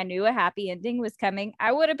book and I knew a happy ending was coming,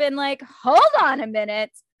 I would have been like, hold on a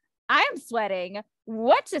minute. I am sweating.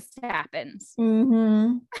 What just happened?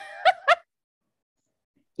 Mm-hmm.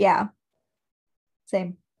 Yeah.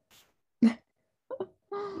 Same. He's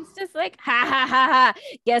just like, ha ha ha ha.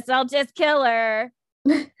 Guess I'll just kill her.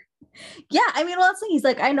 Yeah, I mean, well, that's the thing. He's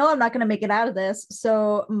like, I know I'm not gonna make it out of this,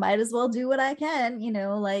 so might as well do what I can,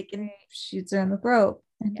 like, and shoots her in the throat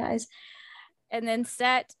and dies. And then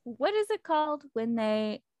Set, what is it called when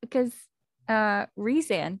because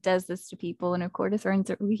Rhysand does this to people in A Court of Thorns,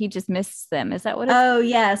 he just misses them. Is that what it's called?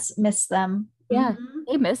 Yes, miss them. Yeah,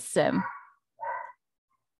 he missed him.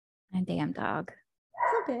 And damn dog.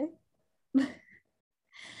 It's okay.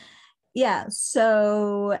 Yeah,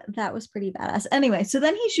 so that was pretty badass. Anyway, so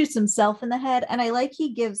then he shoots himself in the head, and I like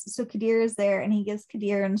so Kadir is there and he gives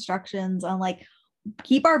Kadir instructions on like,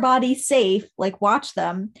 keep our bodies safe, like watch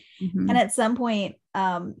them. Mm-hmm. And at some point,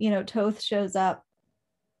 Toth shows up.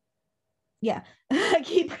 Yeah,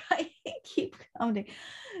 keep counting.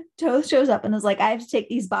 Toth shows up and is like, I have to take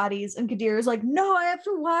these bodies, and Kadir is like, no, I have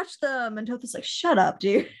to watch them. And Toth is like, shut up,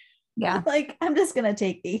 dude. Yeah. Like, I'm just gonna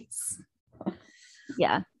take these.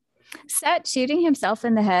 Yeah. Set shooting himself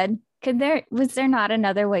in the head. Was there not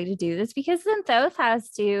another way to do this? Because then Thoth has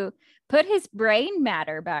to put his brain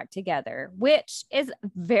matter back together, which is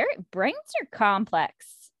brains are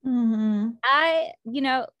complex. Mm-hmm.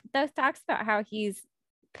 Thoth talks about how he's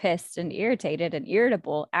pissed and irritated and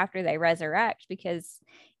irritable after they resurrect because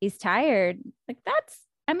he's tired. Like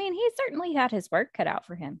he certainly had his work cut out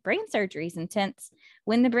for him. Brain surgery is intense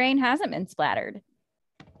when the brain hasn't been splattered.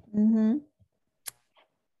 Mm-hmm.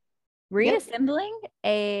 Reassembling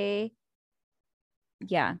it's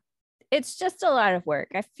just a lot of work.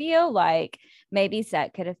 I feel like maybe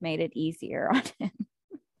Set could have made it easier on him.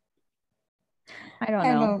 I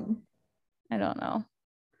don't know.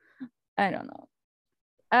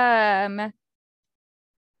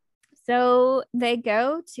 So they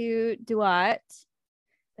go to Duat.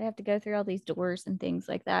 They have to go through all these doors and things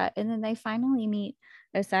like that. And then they finally meet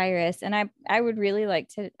Osiris. And I would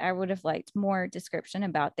have liked more description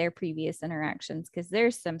about their previous interactions, because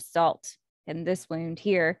there's some salt in this wound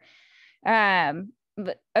here. But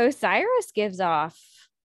Osiris gives off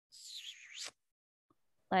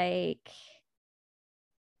like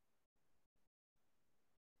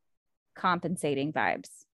compensating vibes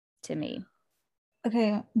to me.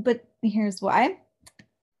 Okay, but here's why.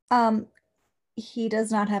 He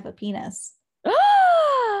does not have a penis.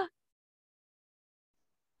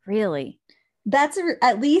 Really?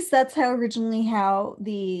 At least that's how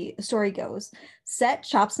the story goes. Set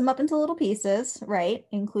chops him up into little pieces, right,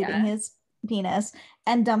 including his penis,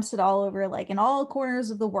 and dumps it all over, like, in all corners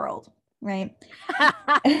of the world, right?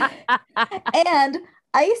 And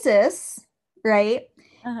Isis, right,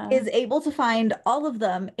 is able to find all of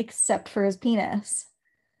them except for his penis.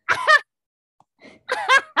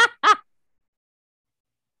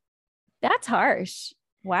 That's harsh.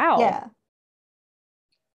 Wow. Yeah.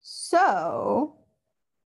 So,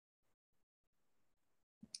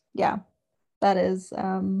 yeah, that is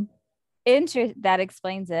that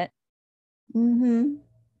explains it. Mm-hmm.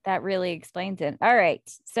 That really explains it. All right.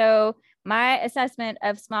 So my assessment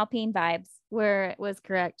of small peen vibes was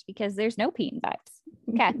correct, because there's no peen vibes.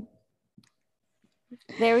 Okay.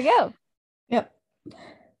 There we go. Yep.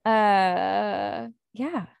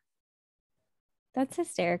 Yeah. That's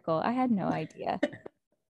hysterical. I had no idea.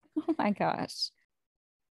 Oh my gosh.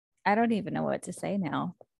 I don't even know what to say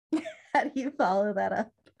now. How do you follow that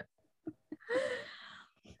up?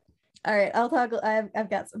 All right, I'll talk. I've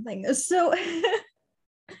got something. So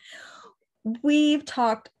we've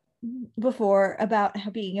talked before about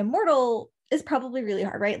how being immortal is probably really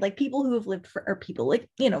hard, right? Like, people who have lived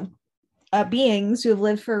beings who have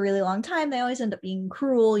lived for a really long time, they always end up being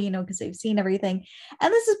cruel, because they've seen everything.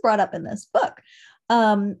 And this is brought up in this book.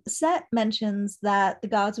 Set mentions that the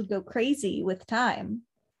gods would go crazy with time.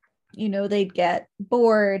 They'd get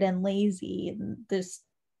bored and lazy and just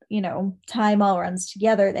time all runs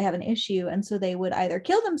together, they have an issue, and so they would either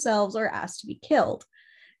kill themselves or ask to be killed,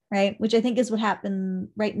 right? Which I think is what happened,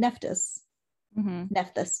 right? Nephthys,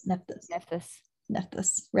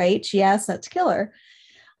 right? She asked that to kill her.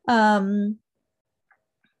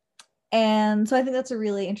 And so I think that's a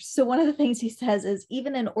really interesting. So one of the things he says is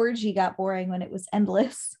even an orgy got boring when it was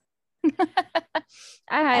endless. I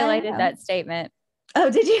highlighted that statement. Oh,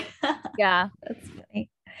 did you? Yeah. That's funny.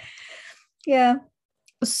 Yeah.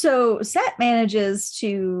 So Set manages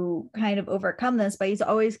to kind of overcome this, but he's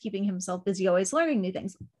always keeping himself busy, always learning new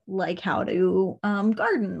things, like how to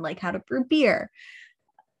garden, like how to brew beer.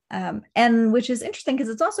 And which is interesting because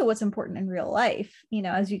it's also what's important in real life.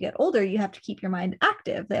 As you get older, you have to keep your mind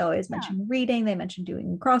active. They always mention reading, they mention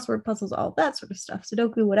doing crossword puzzles, all that sort of stuff,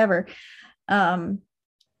 Sudoku, whatever. And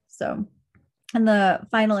the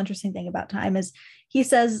final interesting thing about time is he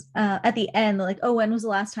says at the end, like, oh, when was the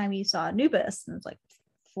last time you saw Anubis? And it's like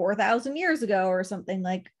 4,000 years ago or something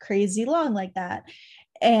like crazy long like that.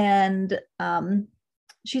 And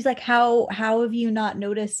she's like, how have you not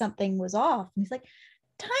noticed something was off? And he's like,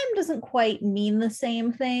 time doesn't quite mean the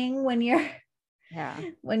same thing when you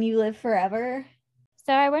live forever.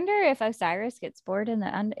 So I wonder if Osiris gets bored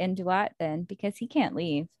in Duat then, because he can't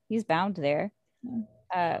leave. He's bound there.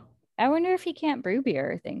 I wonder if he can't brew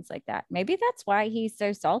beer or things like that. Maybe that's why he's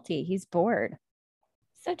so salty. He's bored.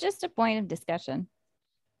 So just a point of discussion.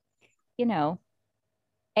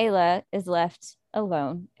 Ayla is left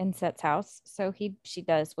alone in Set's house. So she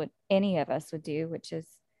does what any of us would do, which is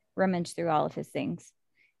rummage through all of his things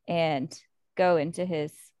and go into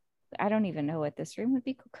his, I don't even know what this room would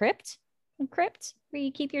be, crypt, where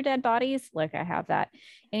you keep your dead bodies. Look, I have that.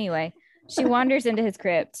 Anyway, she wanders into his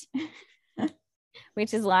crypt,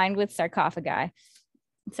 which is lined with sarcophaguses.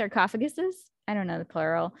 I don't know the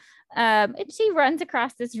plural. And she runs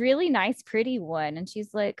across this really nice, pretty one. And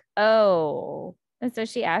she's like, oh. And so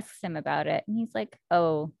she asks him about it. And he's like,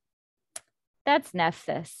 oh, that's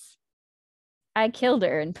Nephthys. I killed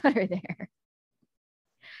her and put her there.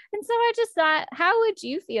 And so I just thought, how would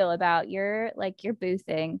you feel about your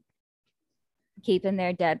boothing, keeping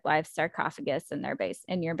their dead wife's sarcophagus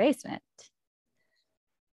in your basement?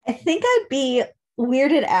 I think I'd be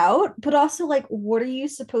weirded out, but also like, what are you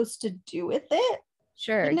supposed to do with it?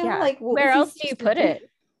 Sure. Yeah. Like, where else do you put it?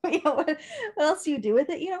 What else do you do with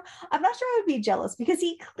it? I'm not sure I would be jealous because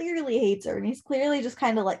he clearly hates her and he's clearly just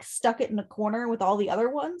kind of like stuck it in a corner with all the other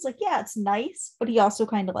ones. Like, yeah, it's nice, but he also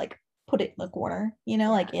kind of like put it in the corner,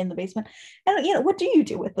 like in the basement. And what do you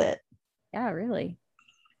do with it? Yeah, really.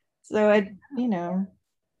 So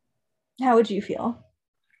how would you feel?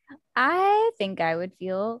 I think I would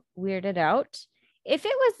feel weirded out. If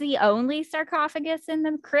it was the only sarcophagus in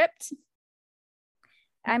the crypt,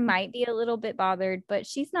 I might be a little bit bothered, but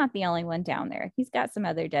she's not the only one down there. He's got some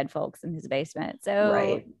other dead folks in his basement. So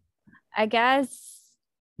right. I guess,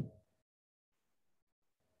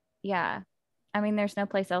 yeah. I mean, there's no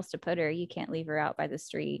place else to put her. You can't leave her out by the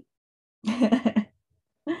street. Yeah.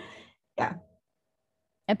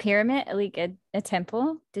 A pyramid, like a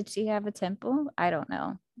temple? Did she have a temple? I don't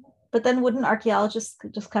know. But then wouldn't archaeologists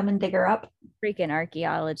just come and dig her up? Freaking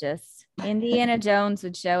archaeologists. Indiana Jones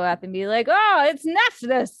would show up and be like, oh, it's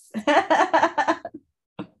Nephthys.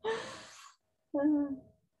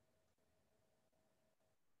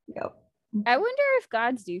 Yep. I wonder if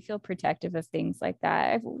gods do feel protective of things like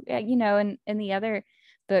that. In the other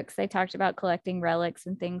books, they talked about collecting relics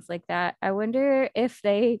and things like that. I wonder if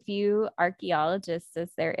they view archaeologists as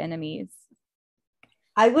their enemies.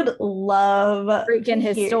 I would love freaking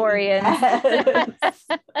historians. Yes.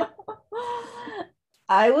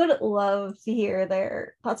 I would love to hear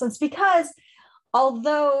their thoughts on this because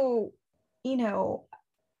although,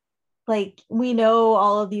 like we know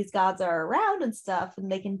all of these gods are around and stuff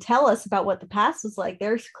and they can tell us about what the past was like,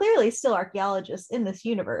 there's clearly still archaeologists in this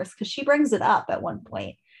universe because she brings it up at one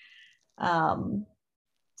point.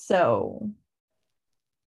 So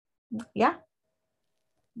yeah.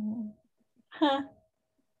 Huh.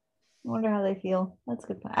 I wonder how they feel. That's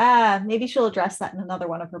good. Maybe she'll address that in another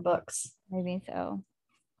one of her books. Maybe so.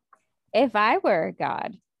 If I were a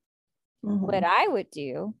god, what I would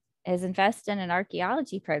do is invest in an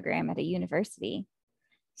archaeology program at a university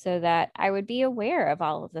so that I would be aware of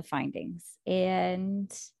all of the findings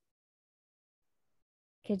and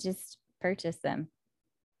could just purchase them.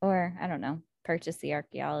 Or, I don't know, purchase the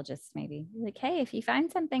archaeologists maybe. Like, hey, if you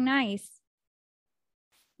find something nice,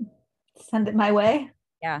 send it my way.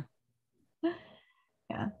 Yeah.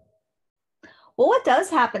 Yeah. Well, what does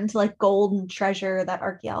happen to like gold and treasure that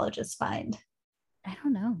archaeologists find? I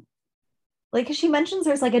don't know. Like, 'cause she mentions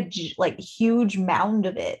there's like a huge mound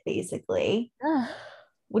of it, basically.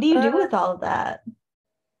 What do you do with all of that?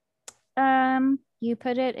 You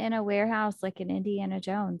put it in a warehouse like an Indiana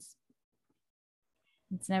Jones.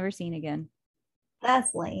 It's never seen again.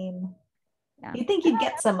 That's lame. Yeah. You'd think you'd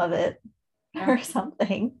get some of it or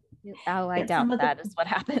something. Oh, I doubt that is what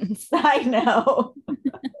happens. I know.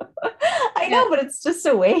 I know, but it's just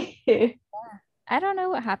a way. I don't know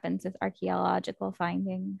what happens with archaeological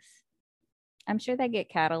findings. I'm sure they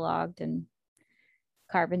get cataloged and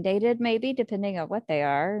carbon dated, maybe, depending on what they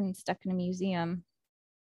are, and stuck in a museum.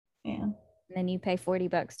 Yeah. And then you pay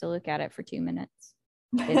 $40 to look at it for 2 minutes.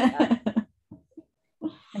 And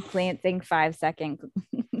glancing 5 seconds.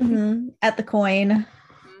 At the coin.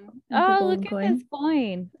 Oh, look at this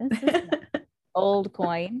coin. This is an old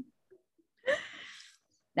coin.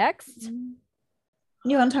 Next.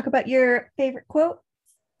 You want to talk about your favorite quote?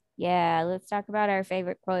 Yeah, let's talk about our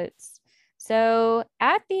favorite quotes. So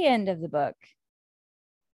at the end of the book,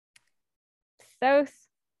 Thoth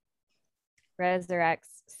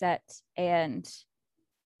resurrects Set and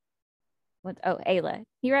Ayla.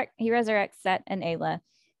 He resurrects Set and Ayla.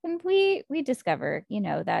 And we discover,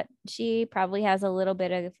 that she probably has a little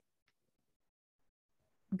bit of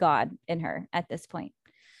God in her at this point.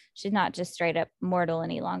 She's not just straight up mortal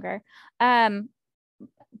any longer.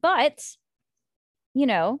 But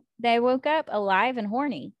they woke up alive and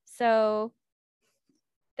horny. So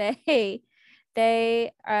they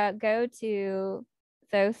go to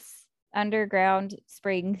those underground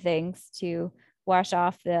spring things to wash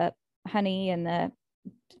off the honey and the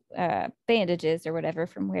bandages or whatever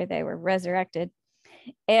from where they were resurrected.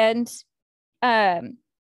 And they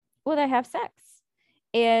have sex.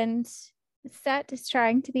 And Set is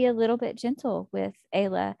trying to be a little bit gentle with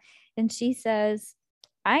Ayla. And she says,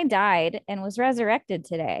 I died and was resurrected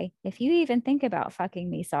today. If you even think about fucking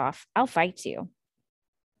me soft, I'll fight you.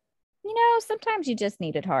 Sometimes you just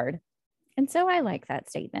need it hard. And so I like that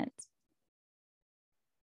statement.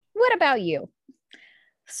 What about you?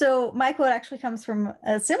 So my quote actually comes from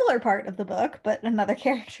a similar part of the book, but another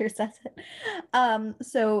character says it.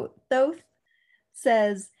 So Thoth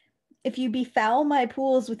says, if you befoul my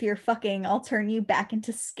pools with your fucking, I'll turn you back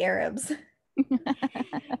into scarabs.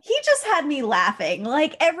 He just had me laughing.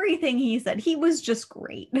 Like everything he said, he was just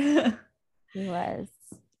great. He was.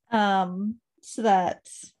 So that,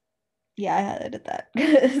 yeah, I did that.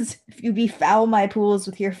 Because if you befoul my pools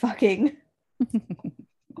with your fucking.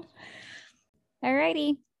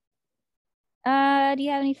 Alrighty. Do you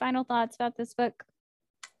have any final thoughts about this book?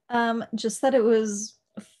 Just that it was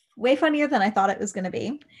way funnier than I thought it was going to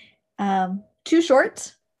be. Too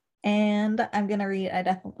short, and I'm gonna read. I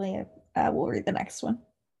definitely will read the next one.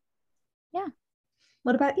 Yeah.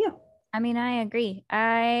 What about you? I mean, I agree.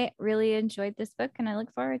 I really enjoyed this book, and I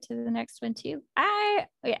look forward to the next one too.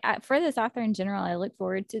 For this author in general, I look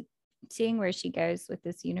forward to seeing where she goes with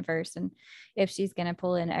this universe, and if she's going to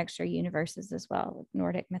pull in extra universes as well, like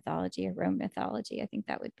Nordic mythology or Rome mythology. I think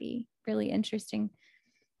that would be really interesting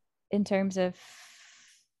in terms of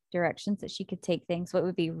directions that she could take things. What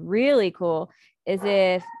would be really cool is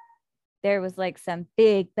if there was like some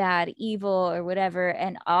big bad evil or whatever,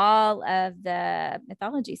 and all of the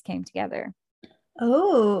mythologies came together.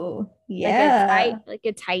 Oh, yeah. Like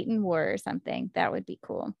a Titan war or something. That would be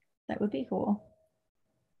cool. That would be cool.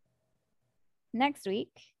 Next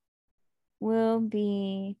week, we'll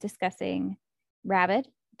be discussing Rabid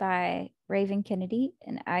by Raven Kennedy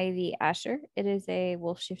and Ivy Asher. It is a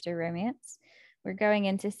wolf shifter romance. We're going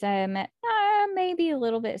into some maybe a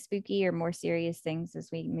little bit spooky or more serious things as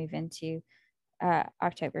we move into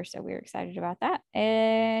October. So we're excited about that.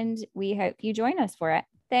 And we hope you join us for it.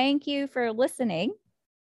 Thank you for listening.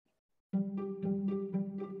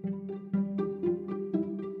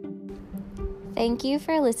 Thank you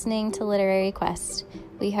for listening to Literary Quest.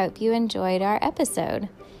 We hope you enjoyed our episode.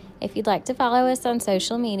 If you'd like to follow us on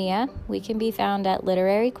social media, we can be found at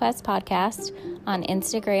Literary Quest Podcast on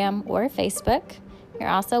Instagram or Facebook. You're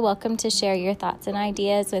also welcome to share your thoughts and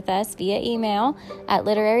ideas with us via email at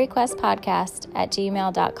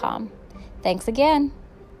literaryquestpodcast@gmail.com. Thanks again.